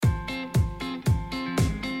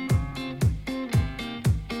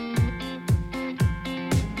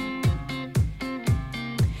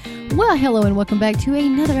Well, hello and welcome back to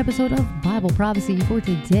another episode of Bible Prophecy for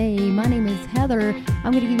today. My name is Heather.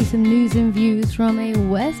 I'm going to give you some news and views from a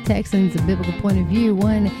West Texans biblical point of view,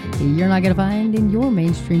 one you're not going to find in your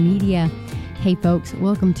mainstream media. Hey folks,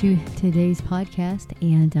 welcome to today's podcast,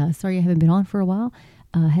 and sorry I haven't been on for a while.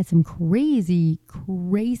 Had some crazy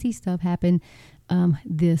stuff happen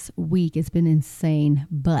this week. It's been insane,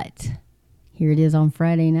 but here it is on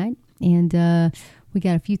Friday night, and we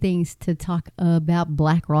got a few things to talk about.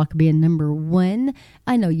 Blackrock being number one.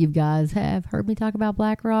 I know you guys have heard me talk about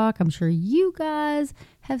Blackrock. I'm sure you guys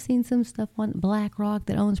have seen some stuff on Blackrock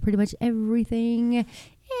that owns pretty much everything.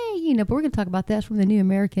 But we're going to talk about that from the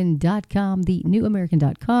newamerican.com,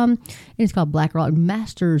 and it's called Blackrock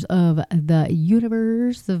Masters of the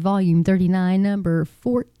Universe, the volume 39, number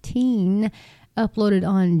 14, uploaded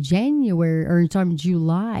on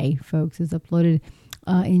July, folks. It's uploaded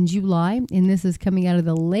in July, and this is coming out of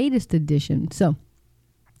the latest edition.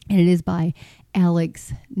 And it is by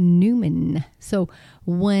Alex Newman. So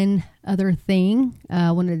one other thing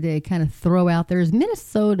I wanted to kind of throw out there is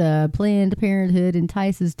Minnesota Planned Parenthood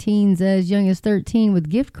entices teens as young as 13 with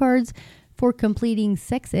gift cards for completing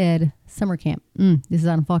sex ed summer camp. This is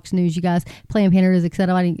on Fox News, you guys. Planned Parenthood is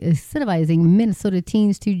incentivizing Minnesota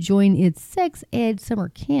teens to join its sex ed summer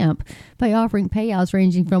camp by offering payouts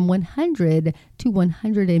ranging from $100 to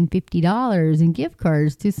 $150 in gift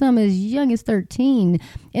cards to some as young as 13.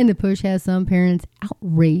 And the push has some parents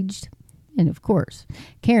outraged. And of course,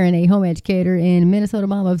 Karen, a home educator and Minnesota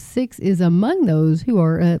mom of 6, is among those who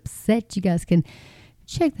are upset. You guys can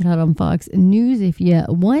check that out on Fox News if you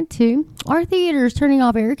want to. Our theaters turning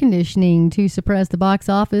off air conditioning to suppress the box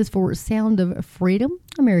office for Sound of Freedom.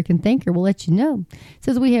 American Thinker will let you know. It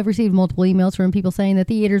says we have received multiple emails from people saying that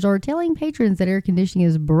theaters are telling patrons that air conditioning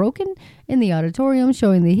is broken in the auditorium,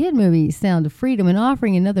 showing the hit movie Sound of Freedom and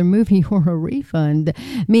offering another movie or a refund.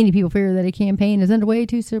 Many people fear that a campaign is underway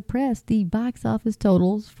to suppress the box office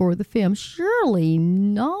totals for the film. Surely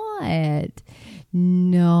not.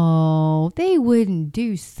 No, they wouldn't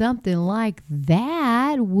do something like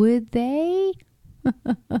that, would they?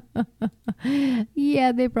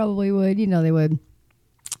 Yeah, they probably would. They would.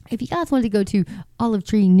 If you guys want to go to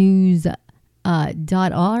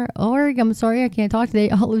olivetreenews.org, I'm sorry, I can't talk today,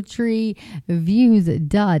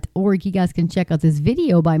 olivetreeviews.org, you guys can check out this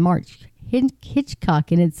video by Mark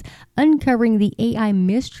Hitchcock, and it's uncovering the AI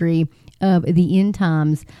mystery of the end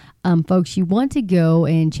times. Folks, you want to go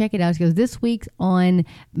and check it out because this week's on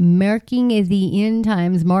Marking the End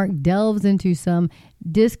Times, Mark delves into some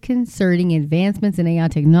disconcerting advancements in AI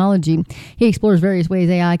technology. He explores various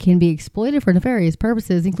ways AI can be exploited for nefarious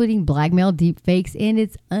purposes, including blackmail, deepfakes, and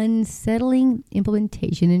its unsettling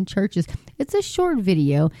implementation in churches. It's a short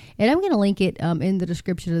video, and I'm going to link it in the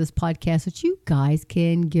description of this podcast so you guys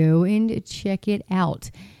can go and check it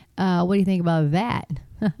out. What do you think about that?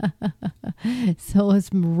 So let's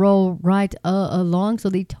roll right along. So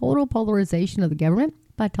the total polarization of the government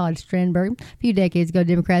by Todd Strandberg. A few decades ago,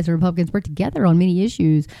 Democrats and Republicans worked together on many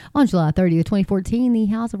issues. On July 30th, 2014, the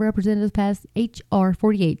House of Representatives passed H.R.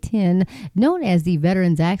 4810, known as the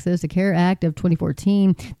Veterans Access to Care Act of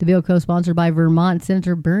 2014. The bill co-sponsored by Vermont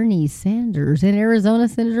Senator Bernie Sanders and Arizona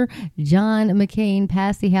Senator John McCain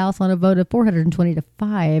passed the House on a vote of 420 to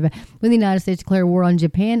 5. When the United States declared war on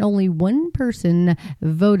Japan, only one person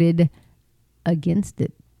voted against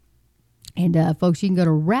it. And folks, you can go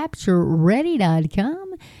to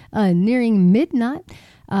raptureready.com nearing midnight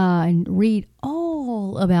and read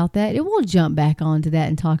all about that. It will jump back onto that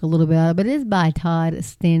and talk a little bit about it, but it is by Todd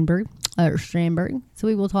Strandberg. So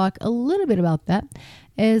we will talk a little bit about that.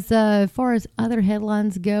 As far as other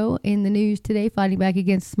headlines go in the news today, fighting back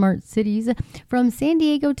against smart cities from San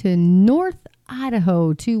Diego to North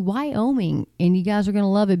Idaho to Wyoming. And you guys are going to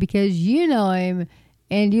love it because you know him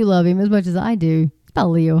and you love him as much as I do. By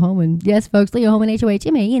Leo Homan. Yes, folks, Leo Homan,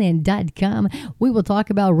 HOHMANN.com. We will talk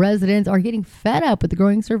about residents are getting fed up with the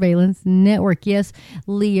growing surveillance network. Yes,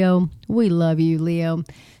 Leo, we love you, Leo.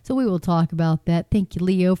 So we will talk about that. Thank you,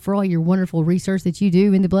 Leo, for all your wonderful research that you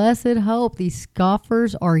do. In the blessed hope, these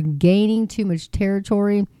scoffers are gaining too much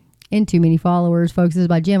territory and too many followers. Folks, this is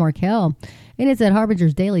by Jen Markell, and it's at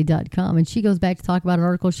harbingersdaily.com. And she goes back to talk about an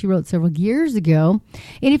article she wrote several years ago.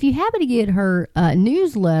 And if you happen to get her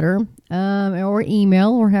newsletter or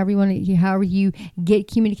email or however you get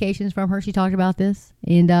communications from her, she talked about this,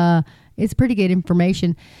 and it's pretty good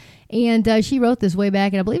information. And she wrote this way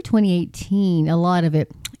back in, I believe, 2018, a lot of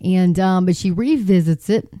it. And but she revisits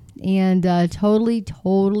it, and totally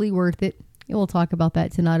worth it. And we'll talk about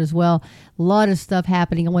that tonight as well. A lot of stuff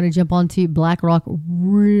happening. I want to jump onto Blackrock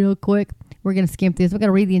real quick. We're going to skim through this. We're going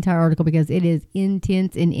to read the entire article because it is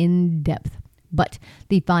intense and in-depth. But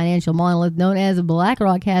the financial monolith known as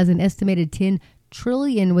BlackRock has an estimated 10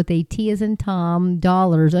 trillion with a T as in Tom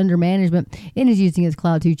dollars under management and is using its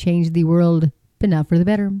cloud to change the world, but not for the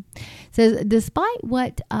better. Says, despite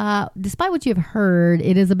what you have heard,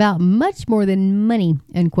 it is about much more than money,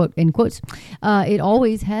 end quote, end quotes. It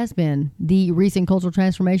always has been. The recent cultural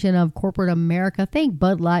transformation of corporate America, think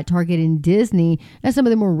Bud Light, Target, and Disney, as some of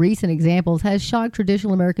the more recent examples, has shocked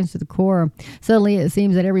traditional Americans to the core. Suddenly, it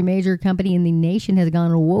seems that every major company in the nation has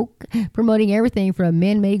gone woke, promoting everything from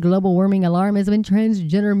man-made global warming alarmism and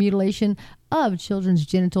transgender mutilation of children's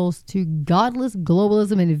genitals to godless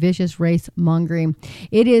globalism and vicious race mongering.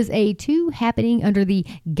 It is a two happening under the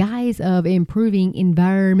guise of improving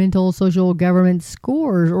environmental social government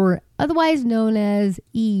scores, or otherwise known as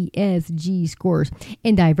ESG scores,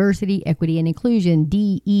 and diversity, equity, and inclusion,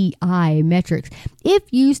 DEI metrics. If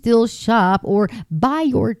you still shop or buy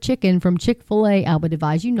your chicken from Chick-fil-A, I would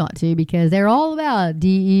advise you not to, because they're all about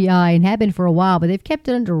DEI and have been for a while, but they've kept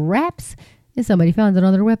it under wraps and somebody found it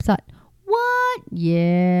on their website. What?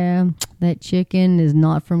 Yeah, that chicken is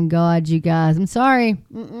not from God, you guys. I'm sorry.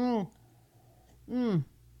 And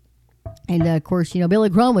of course, Billy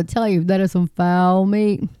Crumb would tell you that is some foul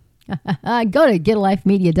meat. Go to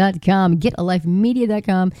getalifemedia.com,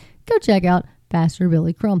 getalifemedia.com. Go check out Pastor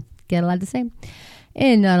Billy Crumb. Get a lot to say.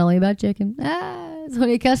 And not only about chicken. So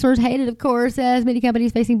many customers hate it, of course, as many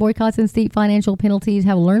companies facing boycotts and steep financial penalties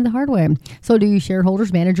have learned the hard way. So do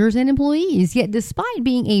shareholders, managers, and employees. Yet despite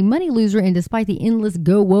being a money loser and despite the endless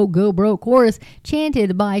go woke, go broke chorus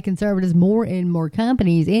chanted by conservatives, more and more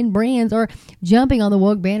companies and brands are jumping on the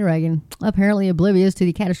woke bandwagon, apparently oblivious to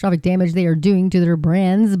the catastrophic damage they are doing to their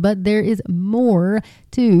brands. But there is more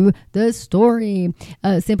to the story.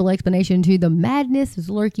 A simple explanation to the madness is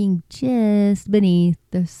lurking just beneath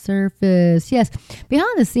the surface. Yes, behind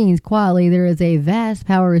the scenes, quietly, there is a vast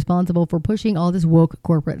power responsible for pushing all this woke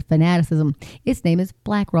corporate fanaticism. Its name is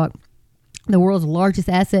BlackRock. The world's largest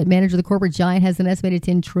asset manager, the corporate giant, has an estimated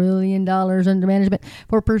 $10 trillion under management.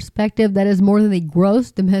 For perspective, that is more than the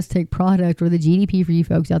gross domestic product, or the GDP for you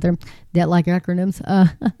folks out there that like acronyms,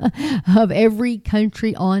 of every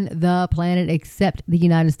country on the planet except the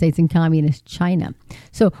United States and communist China.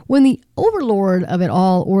 So when the overlord of it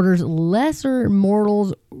all orders lesser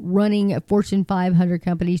mortals running Fortune 500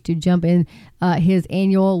 companies to jump in his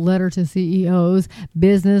annual letter to CEOs,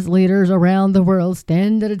 business leaders around the world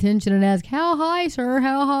stand at attention and ask, "How high, sir?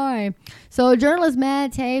 How high?" So journalist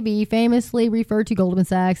Matt Taibbi famously referred to Goldman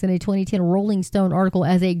Sachs in a 2010 Rolling Stone article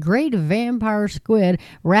as a great vampire squid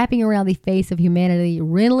wrapping around the face of humanity,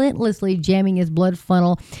 relentlessly jamming his blood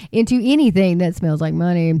funnel into anything that smells like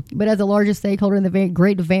money. But as the largest stakeholder in the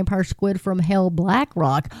great vampire squid from hell,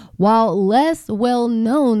 BlackRock, while less well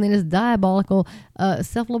known than his diabolical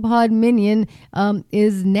cephalopod minion,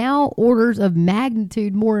 is now orders of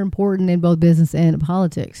magnitude more important in both business and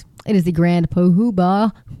politics. It is the grand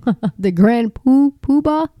poobah, the grand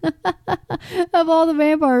poobah of all the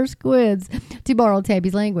vampire squids, to borrow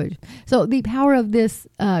Tabby's language. So the power of this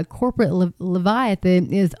corporate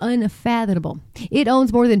leviathan is unfathomable. It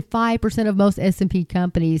owns more than 5% of most S&P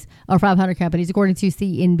companies, or 500 companies, according to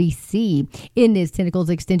CNBC. And its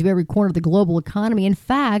tentacles extend to every corner of the global economy. In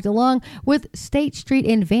fact, along with State Street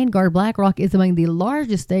and Vanguard, BlackRock is among the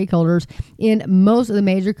largest stakeholders in most of the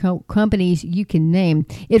major companies you can name.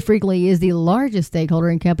 It frequently is the largest stakeholder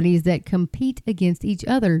in companies that compete against each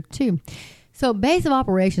other, too. So base of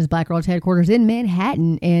operations, BlackRock's headquarters in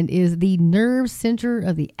Manhattan, and is the nerve center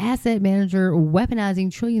of the asset manager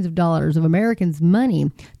weaponizing trillions of dollars of Americans'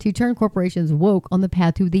 money to turn corporations woke on the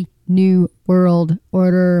path to the New World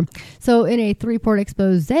Order. So in a 3-part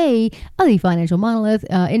expose of the financial monolith,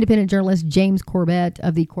 independent journalist James Corbett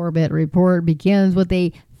of the Corbett Report begins with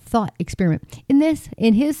a thought experiment. In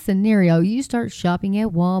his scenario, you start shopping at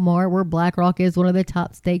Walmart, where BlackRock is one of the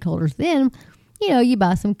top stakeholders. Then, you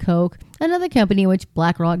buy some Coke, another company in which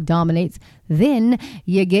BlackRock dominates. Then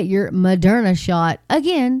you get your Moderna shot.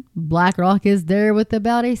 Again, BlackRock is there with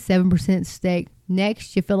about a 7% stake.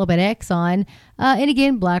 Next, you fill up at Exxon, and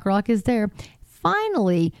again, BlackRock is there.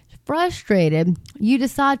 Finally, frustrated, you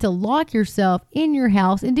decide to lock yourself in your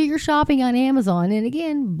house and do your shopping on Amazon. And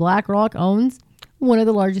again, BlackRock owns one of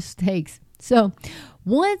the largest stakes. So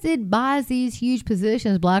once it buys these huge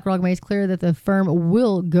positions, BlackRock makes clear that the firm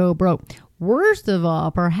will go broke. Worst of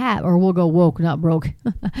all, perhaps, or will go woke, not broke.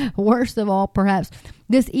 Worst of all, perhaps,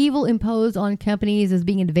 this evil imposed on companies is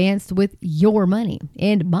being advanced with your money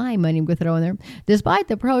and my money. I'm going to throw in there. Despite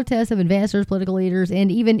the protests of investors, political leaders,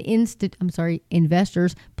 and even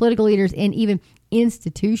investors, political leaders, and even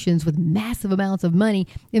institutions with massive amounts of money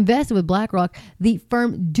invested with BlackRock, the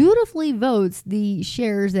firm dutifully votes the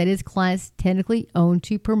shares that its clients technically own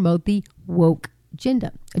to promote the woke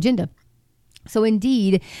agenda. So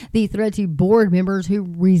indeed, the threat to board members who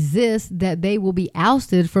resist that they will be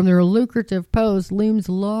ousted from their lucrative posts looms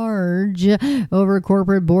large over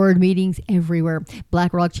corporate board meetings everywhere.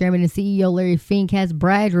 BlackRock Chairman and CEO Larry Fink has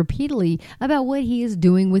bragged repeatedly about what he is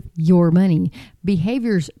doing with your money.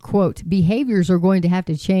 Behaviors are going to have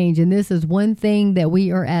to change, and this is one thing that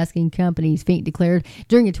we are asking companies, Fink declared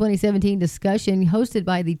during a 2017 discussion hosted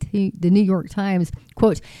by the New York Times.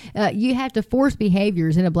 Quote, you have to force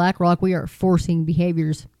behaviors, and at BlackRock we are forcing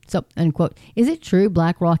behaviors. So, unquote. Is it true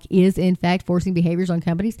BlackRock is in fact forcing behaviors on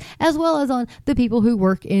companies as well as on the people who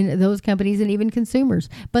work in those companies and even consumers?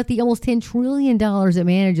 But the almost $10 trillion it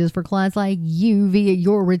manages for clients like you via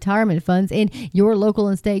your retirement funds and your local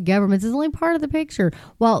and state governments is only part of the picture.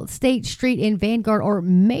 While State Street and Vanguard are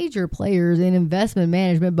major players in investment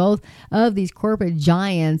management, both of these corporate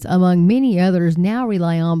giants, among many others, now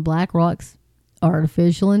rely on BlackRock's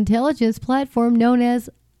artificial intelligence platform known as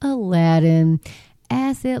Aladdin.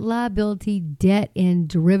 Asset, liability, debt, and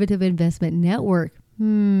derivative investment network.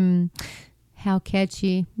 How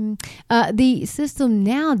catchy. The system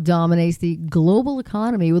now dominates the global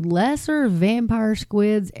economy with lesser vampire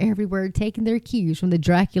squids everywhere taking their cues from the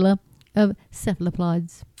Dracula of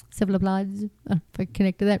cephalopods. If I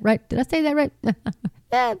connected that right. Did I say that right?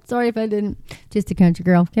 Sorry if I didn't. Just a country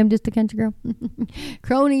girl. I'm just a country girl.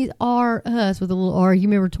 Cronies are us with a little R. You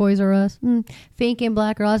remember Toys R Us? Fink and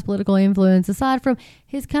BlackRock's political influence. Aside from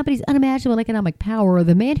his company's unimaginable economic power,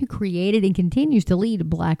 the man who created and continues to lead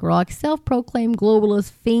BlackRock, self-proclaimed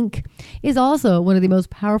globalist Fink, is also one of the most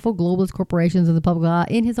powerful globalist corporations in the public eye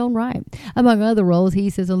in his own right. Among other roles, he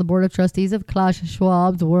sits on the board of trustees of Klaus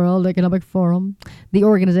Schwab's World Economic Forum, the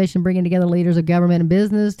organization bringing together leaders of government and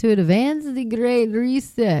business to advance the Great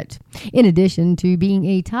Reset. In addition to being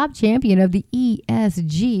a top champion of the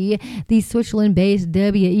ESG, the Switzerland-based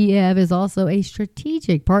WEF is also a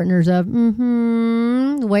strategic partner of,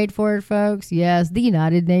 wait for it, folks, yes, the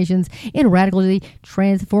United Nations, in radically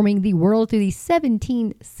transforming the world through the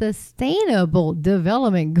 17 Sustainable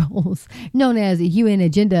Development Goals, known as UN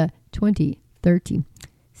Agenda 2030.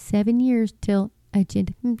 7 years till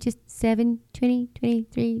Agenda, just 7, 20,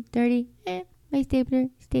 23, 30, my stapler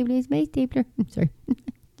is my stapler. I'm sorry.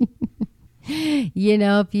 You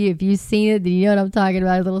know, if you've seen it, then you know what I'm talking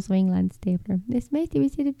about. A little swing line stapler. This my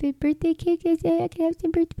birthday cake. I can have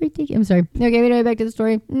some birthday cake. I'm sorry. Okay, anyway, back to the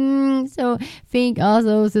story. So Fink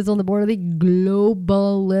also sits on the board of the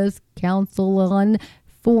Globalist Council on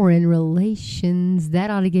Foreign Relations. That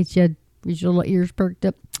ought to get your little ears perked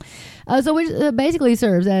up. Which basically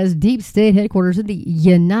serves as deep state headquarters in the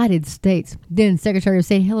United States. Then Secretary of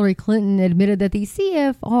State Hillary Clinton admitted that the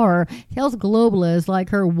CFR tells globalists like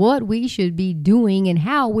her what we should be doing and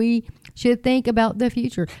how we should think about the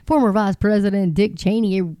future. Former Vice President Dick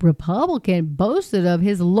Cheney, a Republican, boasted of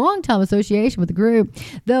his longtime association with the group,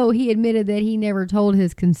 though he admitted that he never told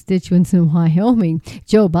his constituents in Wyoming.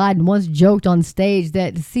 Joe Biden once joked on stage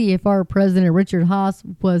that CFR President Richard Haas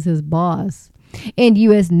was his boss. And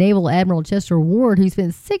U.S. Naval Admiral Chester Ward, who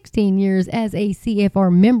spent 16 years as a CFR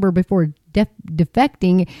member before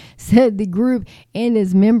defecting, said the group and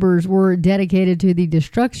its members were dedicated to the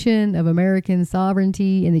destruction of American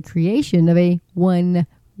sovereignty and the creation of a one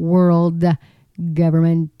world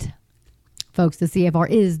government. Folks, the CFR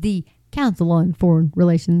is the Council on Foreign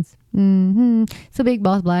Relations. So big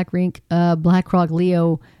boss BlackRock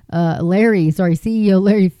CEO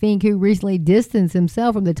Larry Fink, who recently distanced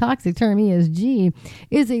himself from the toxic term ESG,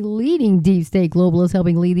 is a leading deep state globalist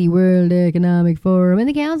helping lead the World Economic Forum and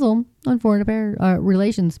the Council on Foreign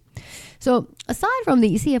Relations. So aside from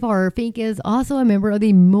the CFR, Fink is also a member of the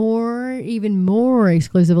even more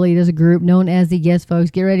exclusive elitist group known as the, yes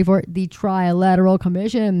folks, get ready for it, the Trilateral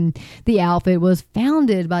Commission. The outfit was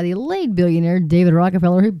founded by the late billionaire David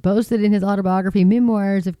Rockefeller, who boasted in his autobiography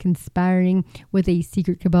Memoirs of conspiring with a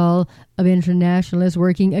secret cabal of internationalists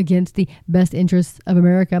working against the best interests of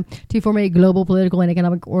America to form a global political and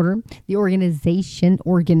economic order. The organization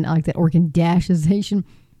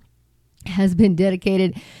has been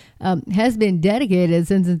dedicated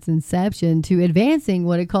since its inception to advancing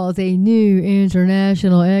what it calls a new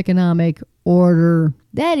international economic order.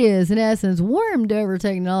 That is, in essence, warmed over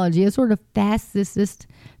technology, a sort of fascistics,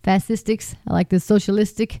 I like this,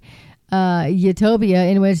 socialistic utopia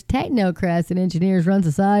in which technocrats and engineers run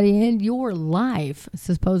society and your life,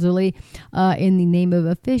 supposedly in the name of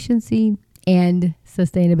efficiency and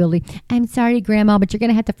sustainability. I'm sorry, Grandma, but you're going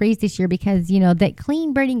to have to freeze this year because, that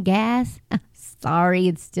clean burning gas sorry.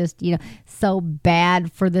 It's just, so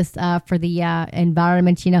bad for this, for the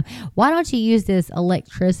environment. Why don't you use this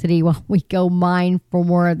electricity while we go mine for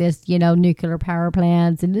more of this, nuclear power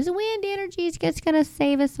plants, and this wind energy is just going to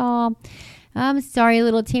save us all. I'm sorry,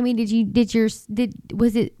 little Timmy.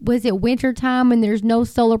 Was it winter time and there's no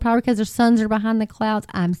solar power because the suns are behind the clouds?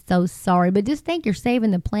 I'm so sorry, but just think you're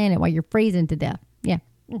saving the planet while you're freezing to death. Yeah.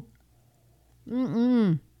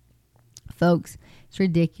 Folks, it's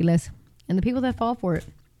ridiculous. And the people that fall for it,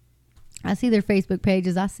 I see their Facebook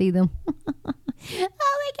pages. I see them. Oh my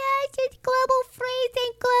gosh, it's global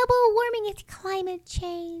freezing, global warming. It's climate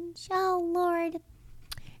change. Oh, Lord.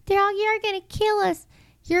 You're going to kill us.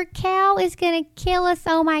 Your cow is going to kill us.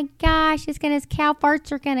 Oh my gosh. His cow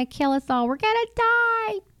farts are going to kill us all. We're going to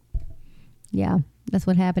die. Yeah, that's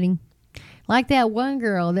what's happening. Like that one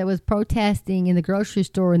girl that was protesting in the grocery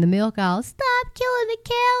store in the milk aisle. Stop killing the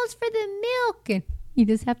cows for the milk. And you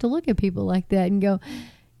just have to look at people like that and go,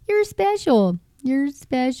 you're special. You're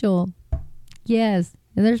special. Yes.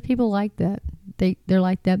 And there's people like that. They're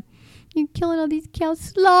like that. You're killing all these cows,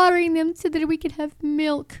 slaughtering them so that we can have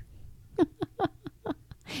milk.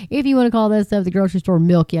 If you want to call that stuff the grocery store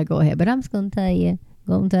milk, yeah, go ahead. But I'm just going to tell you,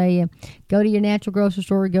 go to your natural grocery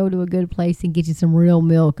store, go to a good place and get you some real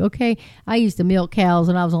milk. Okay. I used to milk cows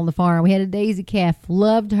when I was on the farm. We had a Daisy calf.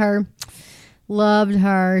 Loved her.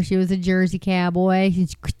 She was a Jersey cowboy.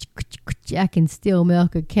 I can still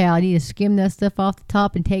milk a cow. I need to skim that stuff off the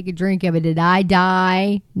top and take a drink of it. Did I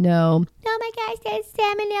die? No. Oh my gosh, that's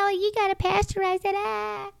salmonella. You got to pasteurize it.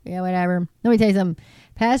 Yeah, whatever. Let me tell you something.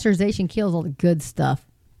 Pasteurization kills all the good stuff.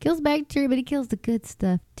 Kills bacteria, but it kills the good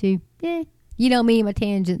stuff too. Yeah. You know me and my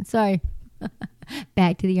tangent. Sorry.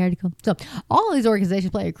 Back to the article. So, all these organizations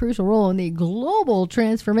play a crucial role in the global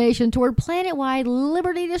transformation toward planet-wide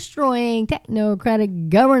liberty-destroying technocratic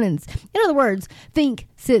governance. In other words, Fink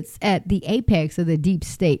sits at the apex of the deep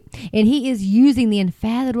state, and he is using the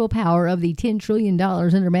unfathomable power of the $10 trillion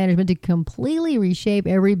under management to completely reshape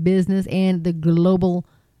every business and the global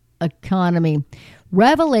economy.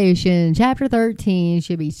 Revelation chapter 13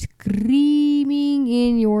 should be screaming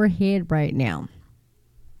in your head right now.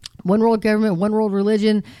 One world government, one world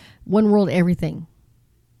religion, one world everything.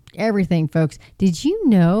 Everything, folks. Did you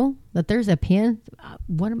know that there's a pen?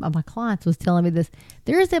 One of my clients was telling me this.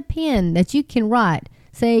 There's a pen that you can write.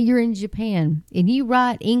 Say you're in Japan and you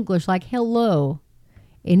write English like hello,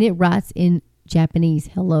 and it writes in Japanese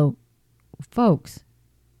hello. Folks,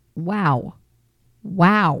 wow.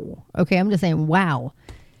 Okay, I'm just saying wow.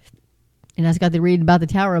 And I just got to read about the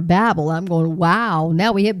Tower of Babel. I'm going, wow.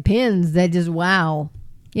 Now we have pens that just wow.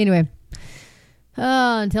 Anyway,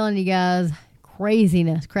 I'm telling you guys,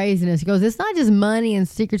 craziness. He goes, it's not just money and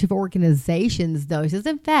secretive organizations, though. He says,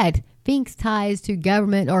 in fact, Fink's ties to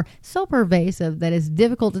government are so pervasive that it's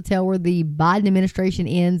difficult to tell where the Biden administration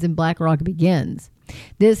ends and Blackrock begins.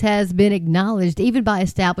 This has been acknowledged even by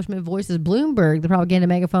establishment voices. Bloomberg, the propaganda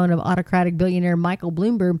megaphone of autocratic billionaire Michael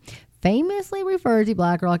Bloomberg, famously referred to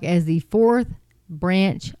BlackRock as the fourth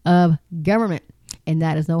branch of government. And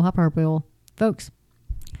that is no hyperbole. Folks,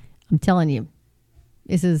 I'm telling you,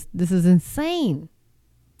 this is insane.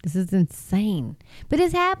 This is insane. But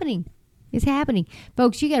it's happening.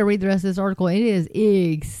 Folks, you got to read the rest of this article. It is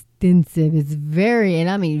extensive. It's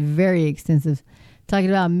very extensive. Talking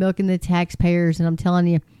about milking the taxpayers, and I'm telling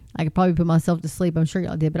you, I could probably put myself to sleep. I'm sure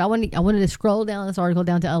y'all did, but I wanted to scroll down this article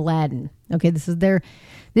down to Aladdin. Okay, this is their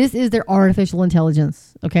artificial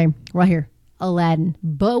intelligence. Okay, right here, Aladdin.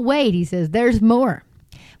 But wait, he says there's more.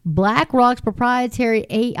 BlackRock's proprietary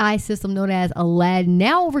AI system known as Aladdin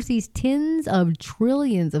now oversees tens of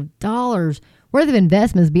trillions of dollars worth of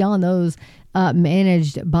investments beyond those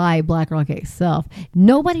managed by BlackRock itself.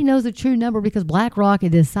 Nobody knows the true number because BlackRock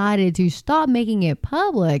had decided to stop making it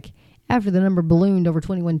public after the number ballooned over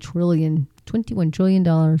 $21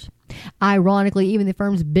 trillion. Ironically, even the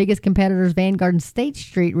firm's biggest competitors, Vanguard and State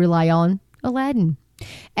Street, rely on Aladdin,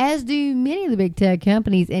 as do many of the big tech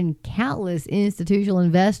companies and countless institutional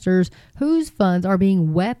investors whose funds are being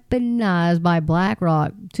weaponized by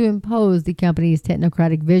BlackRock to impose the company's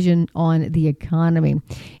technocratic vision on the economy.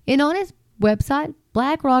 And on its website,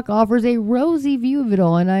 BlackRock offers a rosy view of it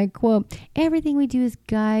all, and I quote, everything we do is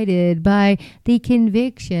guided by the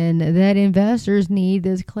conviction that investors need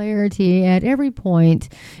this clarity at every point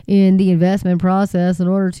in the investment process in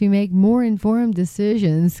order to make more informed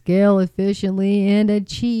decisions, scale efficiently, and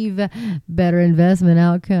achieve better investment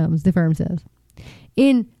outcomes, the firm says.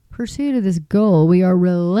 In pursuit of this goal, we are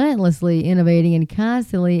relentlessly innovating and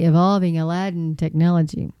constantly evolving Aladdin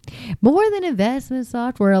technology. More than investment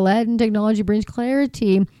software, Aladdin technology brings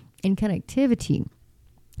clarity and connectivity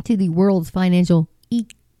to the world's financial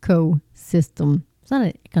ecosystem. system. It's not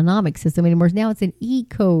an economic system anymore. Now it's an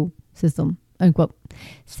ecosystem, unquote.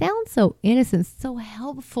 Sounds so innocent, so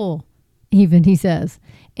helpful, even, he says.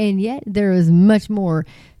 And yet there is much more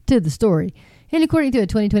to the story. And according to a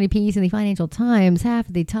 2020 piece in the Financial Times, half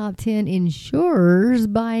of the top 10 insurers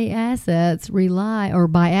by assets rely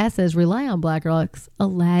on BlackRock's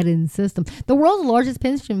Aladdin system. The world's largest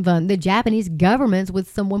pension fund, the Japanese government's with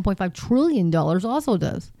some $1.5 trillion, also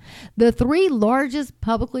does. The three largest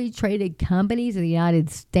publicly traded companies in the United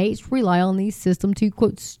States rely on these systems to,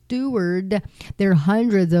 quote, steward their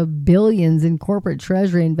hundreds of billions in corporate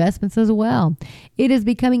treasury investments as well. It is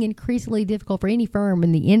becoming increasingly difficult for any firm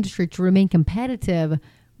in the industry to remain competitive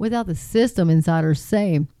without the system, insiders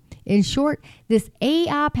say. In short, this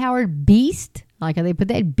AI-powered beast, like how they put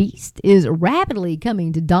that beast, is rapidly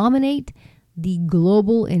coming to dominate the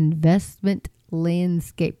global investment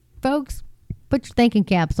landscape. Folks, put your thinking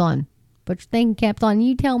caps on. Put your thinking caps on.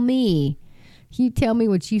 You tell me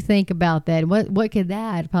what you think about that. What could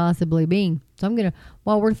that possibly be? So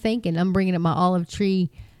while we're thinking, I'm bringing up my Olive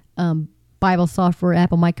Tree Bible software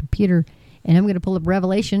app on my computer, and I'm going to pull up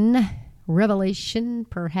Revelation,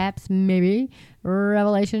 perhaps, maybe,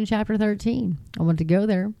 Revelation chapter 13. I want to go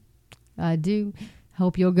there. I do.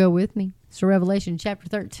 Hope you'll go with me. So Revelation chapter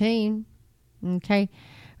 13, okay,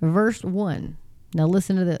 verse 1. Now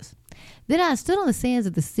listen to this. Then I stood on the sands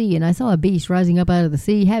of the sea, and I saw a beast rising up out of the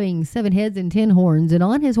sea, having 7 heads and 10 horns, and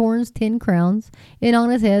on his horns 10 crowns, and on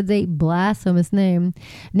his heads a blasphemous name.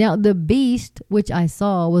 Now the beast which I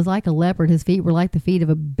saw was like a leopard. His feet were like the feet of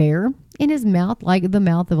a bear, and his mouth like the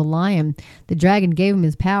mouth of a lion. The dragon gave him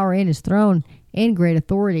his power and his throne and great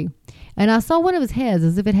authority. And I saw one of his heads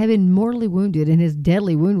as if it had been mortally wounded, and his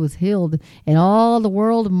deadly wound was healed. And all the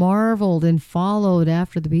world marveled and followed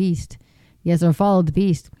after the beast. Yes, or followed the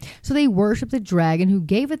beast. So they worshiped the dragon who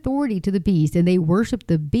gave authority to the beast, and they worshiped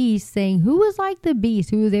the beast, saying, who is like the beast,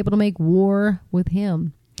 who is able to make war with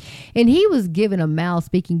him? And he was given a mouth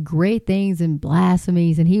speaking great things and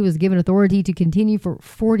blasphemies, and he was given authority to continue for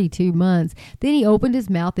 42 months. Then he opened his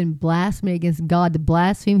mouth in blasphemy against God, to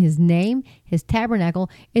blaspheme his name, his tabernacle,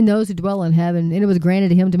 and those who dwell in heaven. And it was granted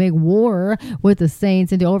to him to make war with the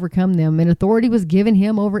saints and to overcome them. And authority was given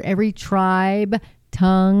him over every tribe,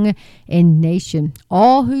 tongue, and nation.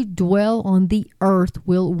 All who dwell on the earth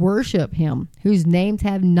will worship him, whose names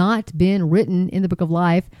have not been written in the book of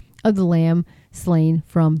life of the Lamb slain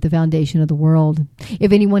from the foundation of the world.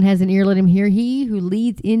 If anyone has an ear, let him hear. He who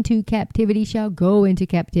leads into captivity shall go into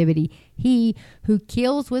captivity. He who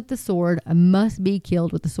kills with the sword must be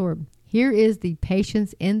killed with the sword. Here is the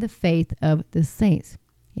patience and the faith of the saints.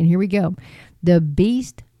 And here we go. The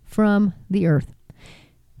beast from the earth.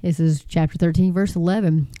 This is chapter 13, verse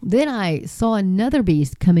 11. Then I saw another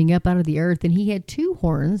beast coming up out of the earth, and he had 2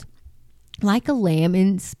 horns like a lamb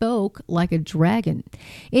and spoke like a dragon.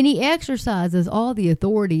 And he exercises all the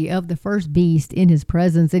authority of the first beast in his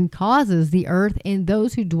presence, and causes the earth and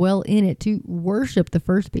those who dwell in it to worship the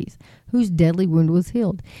first beast, whose deadly wound was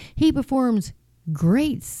healed. He performs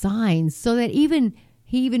great signs, so that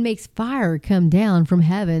he even makes fire come down from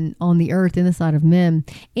heaven on the earth in the sight of men.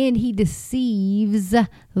 And he deceives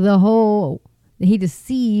those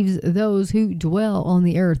who dwell on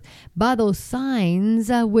the earth by those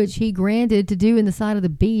signs which he granted to do in the sight of the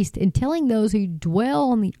beast, and telling those who dwell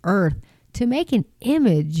on the earth to make an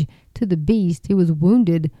image to the beast who was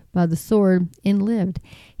wounded by the sword and lived.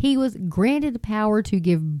 He was granted power to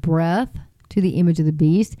give breath to the image of the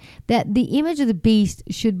beast, that the image of the beast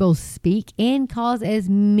should both speak and cause as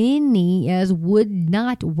many as would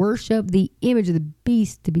not worship the image of the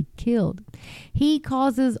beast to be killed. He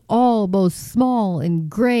causes all, both small and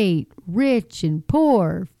great, rich and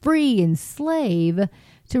poor, free and slave,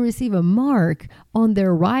 to receive a mark on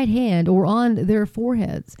their right hand or on their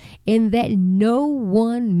foreheads, and that no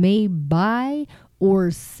one may buy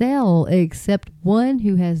or sell except one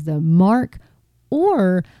who has the mark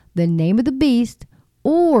or the name of the beast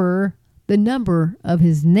or the number of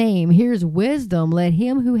his name. Here's wisdom. Let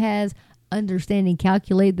him who has understanding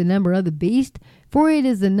calculate the number of the beast, for it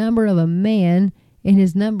is the number of a man, and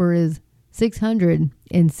his number is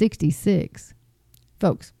 666.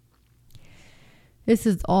 Folks, this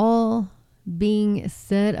is all being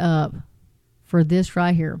set up for this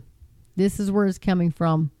right here. This is where it's coming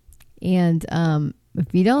from. And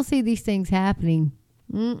if you don't see these things happening,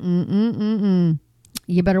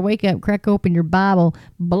 you better wake up, crack open your Bible,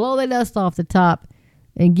 blow the dust off the top,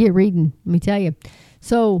 and get reading. Let me tell you.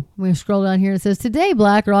 So I'm going to scroll down here. It says, today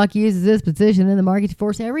BlackRock uses this position in the market to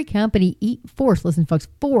force every company, force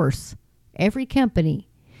every company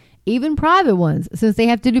even private ones, since they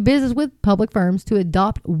have to do business with public firms to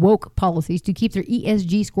adopt woke policies to keep their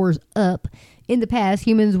ESG scores up. In the past,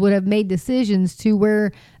 humans would have made decisions to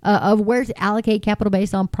where to allocate capital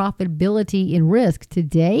based on profitability and risk.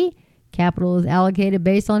 Today, capital is allocated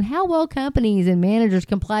based on how well companies and managers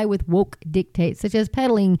comply with woke dictates, such as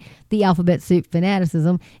peddling the alphabet soup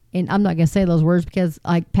fanaticism. And I'm not going to say those words because,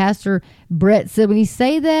 like Pastor Brett said, when you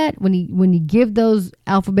say that, when you give those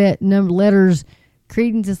alphabet number letters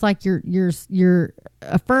credence, it's like you're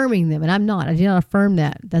affirming them, and I'm not. I do not affirm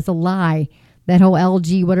that. That's a lie. That whole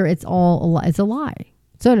LG, whatever, it's all a lie. It's a lie.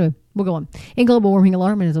 So anyway, we'll go on. In global warming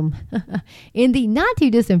alarmism, in the not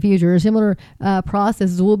too distant future, similar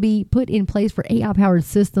processes will be put in place for AI-powered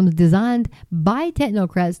systems designed by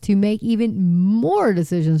technocrats to make even more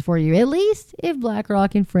decisions for you. At least if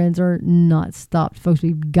Blackrock and friends are not stopped, folks.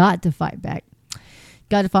 We've got to fight back.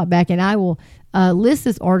 Got to fight back, and I will list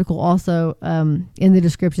this article also in the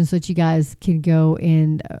description so that you guys can go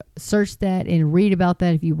and search that and read about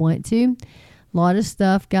that if you want to. A lot of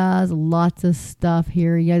stuff, guys. Lots of stuff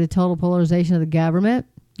here. You have the total polarization of the government.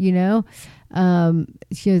 You know,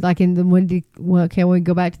 like in the when we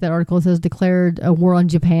go back to that article, it says declared a war on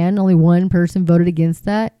Japan. Only one person voted against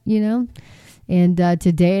that. You know, and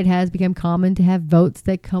today it has become common to have votes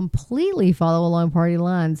that completely follow along party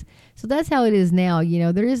lines. So that's how it is now. You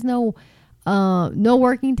know, there is no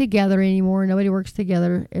working together anymore. Nobody works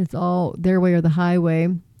together. It's all their way or the highway,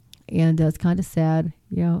 and it's kind of sad.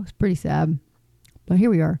 You know, it's pretty sad. But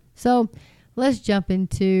here we are. So let's jump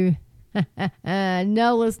into...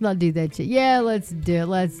 no, let's not do that shit. Yeah, let's do it.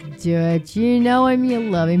 Let's do it. You know him. You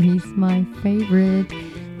love him. He's my favorite.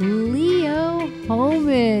 Leo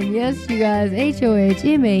Holman. Yes, you guys.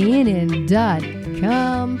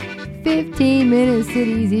 HOHMANN.com. 15-minute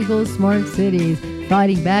cities equals smart cities.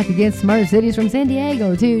 Fighting back against smart cities from San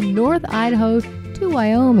Diego to North Idaho to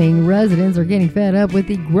Wyoming. Residents are getting fed up with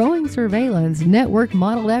the growing surveillance network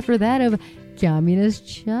modeled after that of Communist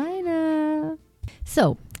China.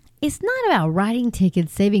 So, it's not about writing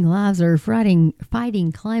tickets, saving lives, or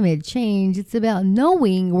fighting climate change. It's about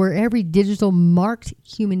knowing where every digital marked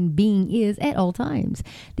human being is at all times.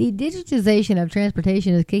 The digitization of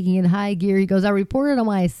transportation is kicking in high gear. He goes, I reported on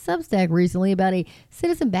my Substack recently about a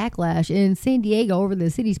citizen backlash in San Diego over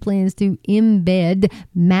the city's plans to embed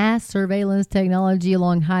mass surveillance technology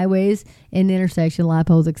along highways and intersection light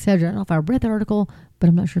poles, etc. I don't know if I read the article, but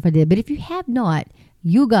I'm not sure if I did. But if you have not,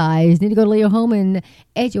 you guys need to go to Leo Holman,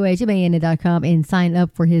 HOHMANN.com, and sign up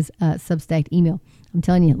for his Substack email. I'm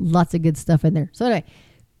telling you, lots of good stuff in there. So anyway,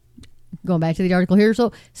 going back to the article here.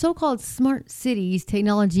 So-called smart cities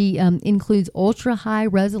technology includes ultra-high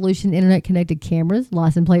resolution internet-connected cameras,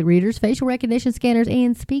 license plate readers, facial recognition scanners,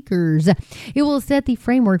 and speakers. It will set the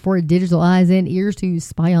framework for digital eyes and ears to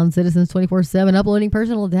spy on citizens 24/7, uploading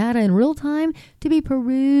personal data in real time to be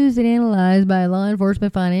perused and analyzed by law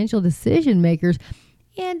enforcement, financial decision makers,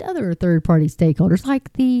 and other third-party stakeholders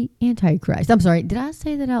like the Antichrist. I'm sorry, did I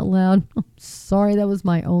say that out loud? I'm sorry, that was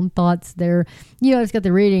my own thoughts there. You know, I just got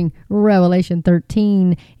the reading Revelation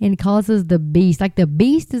 13, and causes the beast. Like the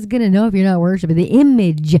beast is going to know if you're not worshiping. The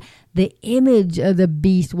image of the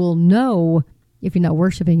beast will know if you're not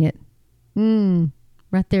worshiping it.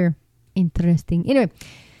 Right there. Interesting. Anyway,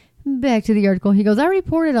 back to the article. He goes, I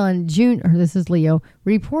reported on June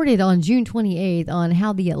 28th on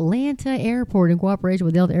how the Atlanta airport, in cooperation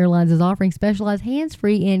with Delta Airlines, is offering specialized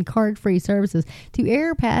hands-free and card-free services to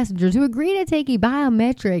air passengers who agree to take a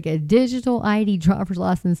biometric, a digital ID driver's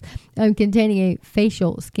license containing a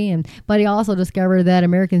facial scan. But he also discovered that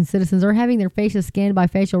American citizens are having their faces scanned by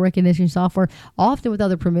facial recognition software, often without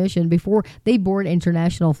their permission, before they board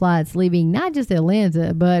international flights, leaving not just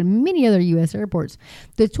Atlanta, but many other U.S. airports.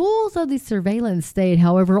 The tools of the surveillance state,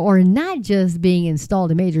 however, are not just being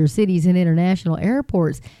installed in major cities and international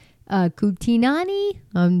airports. Kootenai,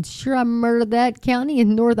 I'm sure I murdered that county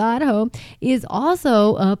in North Idaho, is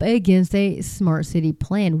also up against a smart city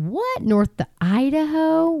plan. What? North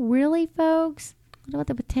Idaho? Really, folks? What about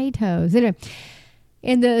the potatoes? Anyway,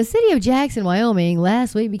 and the city of Jackson, Wyoming,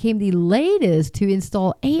 last week became the latest to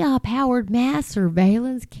install AI-powered mass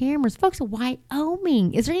surveillance cameras. Folks,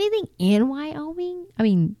 Wyoming. Is there anything in Wyoming? I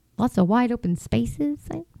mean, lots of wide open spaces.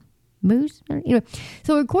 Moose. Anyway,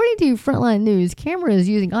 so according to Frontline News, cameras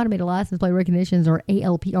using automated license plate recognitions, or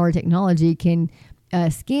ALPR technology, can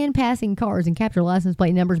scan passing cars and capture license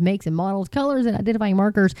plate numbers, makes and models, colors, and identifying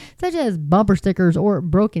markers such as bumper stickers or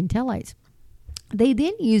broken taillights. They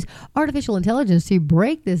then use artificial intelligence to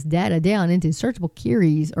break this data down into searchable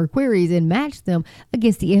queries and match them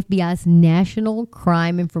against the FBI's National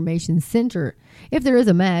Crime Information Center. If there is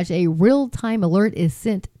a match, a real-time alert is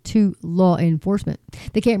sent to law enforcement.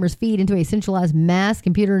 The cameras feed into a centralized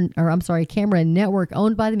camera network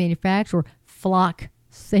owned by the manufacturer Flock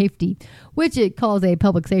Safety, which it calls a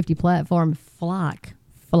public safety platform. Flock,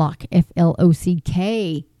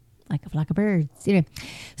 F-L-O-C-K. Like a flock of birds.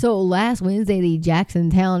 So last Wednesday, the Jackson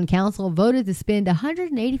Town Council voted to spend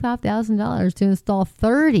 $185,000 to install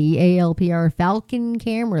 30 ALPR Falcon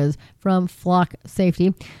cameras from Flock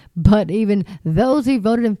Safety. But even those who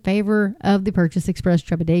voted in favor of the purchase expressed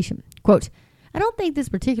trepidation. Quote, "I don't think this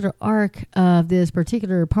particular arc of this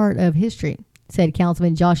particular part of history," said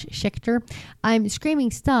Councilman Josh Schechter. "I'm screaming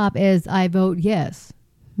stop as I vote yes."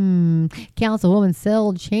 Councilwoman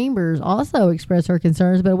Cell Chambers also expressed her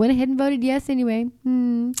concerns, but went ahead and voted yes anyway.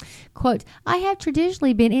 Quote, "I have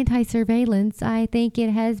traditionally been anti-surveillance. I think it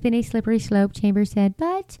has been a slippery slope," Chambers said,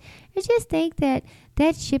 "but I just think that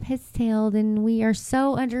ship has sailed and we are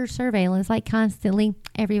so under surveillance, like constantly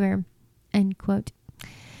everywhere." End quote.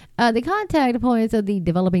 The contact points of the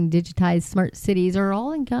developing digitized smart cities are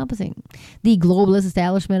all encompassing. The globalist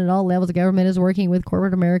establishment at all levels of government is working with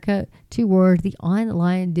corporate America toward the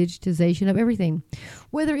online digitization of everything.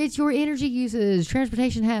 Whether it's your energy uses,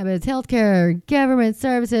 transportation habits, healthcare, government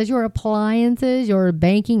services, your appliances, your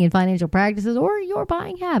banking and financial practices, or your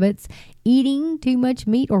buying habits, eating too much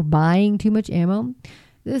meat or buying too much ammo.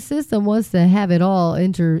 The system wants to have it all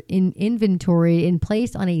inventory and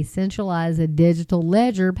placed on a centralized digital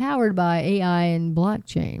ledger powered by AI and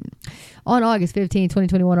blockchain. On August 15,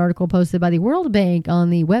 2021, article posted by the World Bank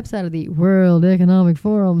on the website of the World Economic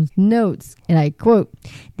Forum notes, and I quote,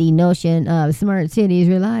 "The notion of smart cities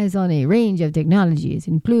relies on a range of technologies,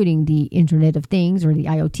 including the Internet of Things, or the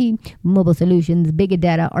IoT, mobile solutions, big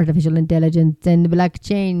data, artificial intelligence, and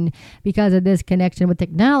blockchain. Because of this connection with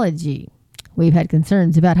technology, we've had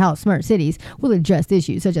concerns about how smart cities will address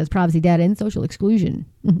issues such as privacy data and social exclusion.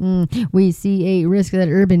 We see a risk that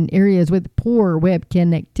urban areas with poor web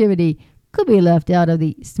connectivity could be left out of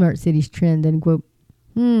the smart cities trend." End quote.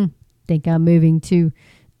 Think I'm moving to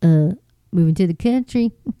the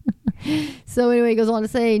country. So anyway, it goes on to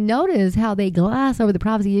say, notice how they gloss over the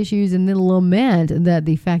privacy issues and then lament that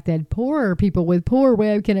the fact that poorer people with poor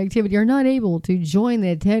web connectivity are not able to join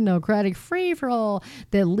the technocratic free-for-all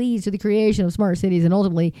that leads to the creation of smart cities and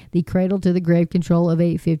ultimately the cradle-to-the-grave control of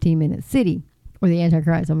a 15-minute city. Or the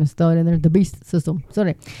Antichrist, I'm going to throw it in there, the beast system. So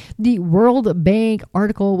anyway, the World Bank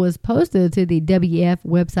article was posted to the WF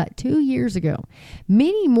website 2 years ago.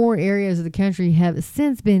 Many more areas of the country have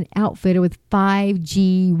since been outfitted with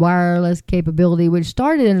 5G wireless capability, which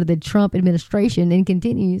started under the Trump administration and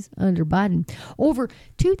continues under Biden. Over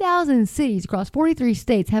 2,000 cities across 43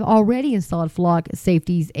 states have already installed Flock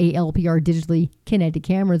Safety's ALPR digitally connected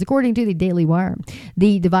cameras, according to the Daily Wire.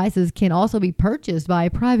 The devices can also be purchased by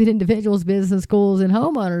private individuals, business schools, and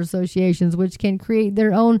homeowner associations, which can create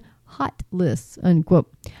their own hot lists, unquote.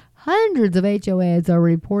 Hundreds of HOAs are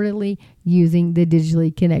reportedly using the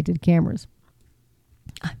digitally connected cameras.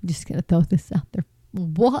 I'm just going to throw this out there.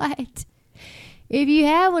 What? If you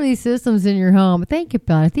have one of these systems in your home, think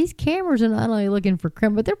about it. These cameras are not only looking for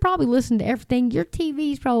crime, but they're probably listening to everything. Your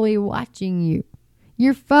TV's probably watching you.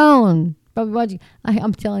 Your phone probably watching.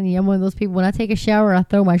 I'm telling you, I'm one of those people. When I take a shower, I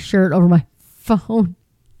throw my shirt over my phone.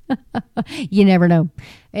 You never know.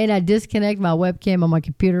 And I disconnect my webcam on my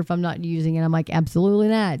computer if I'm not using it. I'm like, absolutely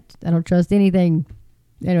not. I don't trust anything.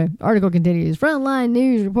 Anyway, article continues. Frontline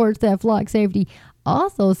News reports that Flock Safety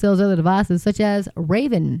also sells other devices such as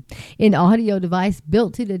Raven, an audio device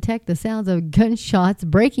built to detect the sounds of gunshots,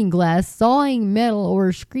 breaking glass, sawing metal,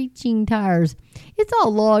 or screeching tires. It's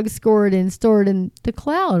all log scored and stored in the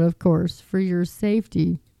cloud, of course, for your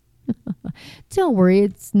safety. Don't worry,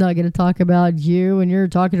 it's not going to talk about you, and you're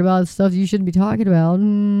talking about stuff you shouldn't be talking about.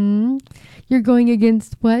 You're going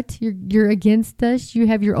against what? You're against us? You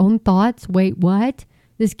have your own thoughts? Wait, what?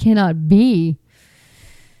 This cannot be.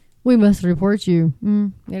 We must report you.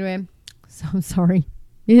 Anyway, so I'm sorry.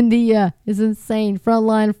 India is insane.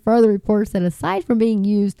 Frontline further reports that aside from being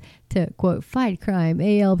used to, quote, fight crime,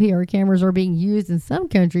 ALPR cameras are being used in some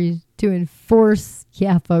countries to enforce,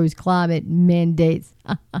 folks, climate mandates.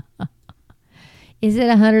 Is it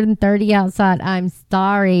 130 outside? I'm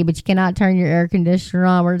sorry, but you cannot turn your air conditioner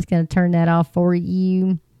on. We're just going to turn that off for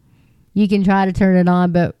you. You can try to turn it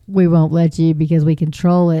on, but we won't let you because we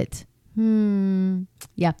control it.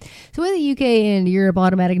 Yeah. So in the UK and Europe,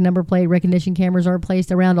 automatic number plate recognition cameras are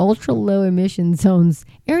placed around ultra low emission zones,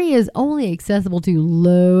 areas only accessible to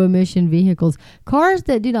low emission vehicles. Cars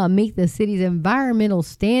that do not meet the city's environmental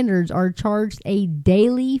standards are charged a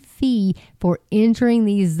daily fee for entering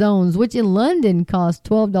these zones, which in London costs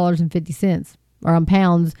 $12.50, or on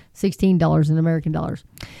pounds, $16 in American dollars.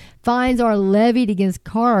 Fines are levied against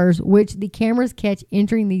cars which the cameras catch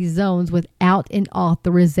entering these zones without an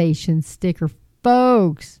authorization sticker.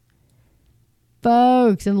 Folks,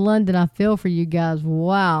 in London, I feel for you guys.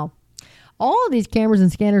 Wow. All of these cameras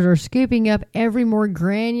and scanners are scooping up every more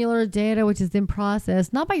granular data, which is then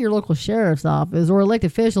processed not by your local sheriff's office or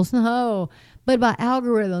elected officials, no, but by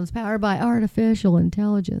algorithms powered by artificial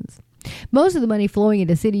intelligence. Most of the money flowing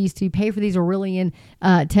into cities to pay for these Aurelian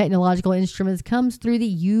technological instruments comes through the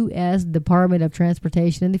U.S. Department of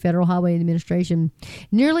Transportation and the Federal Highway Administration.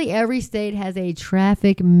 Nearly every state has a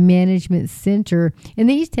traffic management center, and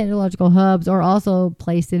these technological hubs are also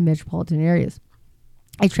placed in metropolitan areas.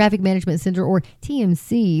 A traffic management center, or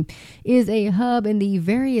TMC, is a hub, and the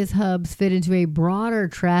various hubs fit into a broader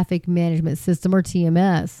traffic management system, or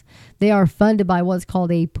TMS. They are funded by what's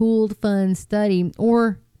called a pooled fund study,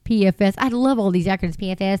 or PFS. I love all these acronyms: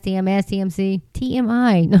 PFS, TMS, TMC,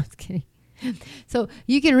 TMI. No, just kidding. So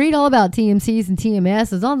you can read all about TMCs and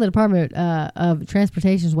TMSs on the Department of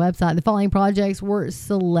Transportation's website. The following projects were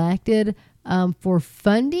selected for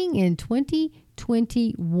funding in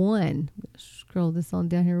 2021. Scroll this on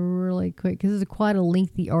down here really quick because this is quite a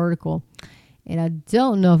lengthy article, and I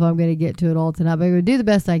don't know if I'm going to get to it all tonight, but I'm going to do the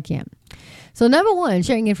best I can. So number one,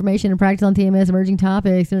 sharing information and practice on TMS, emerging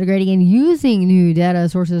topics, integrating and using new data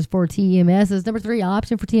sources for TMSs. Number three,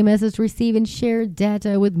 option for TMSs to receive and share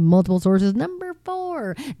data with multiple sources. Number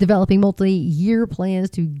four, developing multi-year plans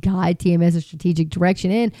to guide TMS's strategic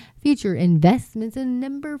direction and future investments. And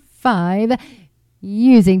number five,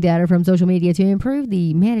 using data from social media to improve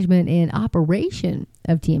the management and operation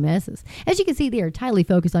of TMSs. As you can see, they are tightly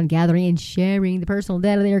focused on gathering and sharing the personal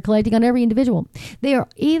data they are collecting on every individual. They are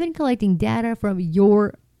even collecting data from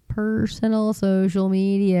your personal social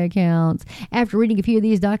media accounts. After reading a few of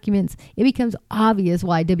these documents, it becomes obvious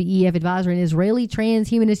why WEF advisor and Israeli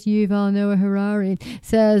transhumanist Yuval Noah Harari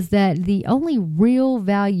says that the only real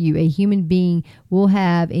value a human being will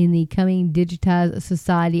have in the coming digitized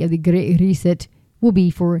society of the Great Reset will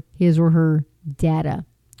be for his or her data.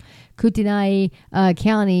 Kootenai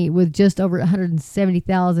County, with just over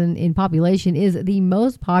 170,000 in population, is the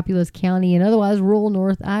most populous county in otherwise rural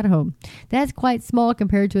North Idaho. That's quite small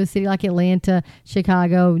compared to a city like Atlanta,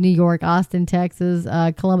 Chicago, New York, Austin, Texas,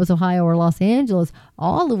 Columbus, Ohio, or Los Angeles,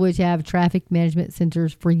 all of which have traffic management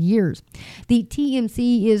centers for years. The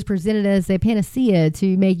TMC is presented as a panacea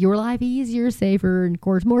to make your life easier, safer, and of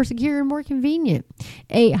course more secure and more convenient.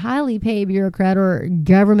 A highly paid bureaucrat or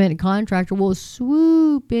government contractor will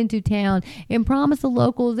swoop into town and promise the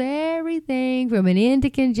locals everything from an end to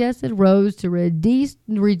congested roads to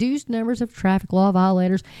reduced numbers of traffic law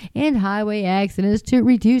violators and highway accidents to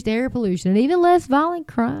reduced air pollution and even less violent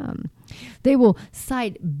crime. They will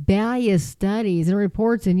cite biased studies and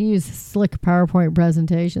reports and use slick PowerPoint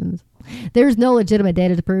presentations. There's no legitimate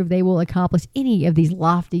data to prove they will accomplish any of these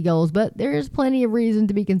lofty goals, but there is plenty of reason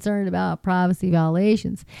to be concerned about privacy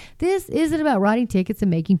violations. This isn't about writing tickets and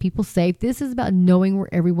making people safe. This is about knowing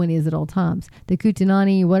where everyone is at all times. The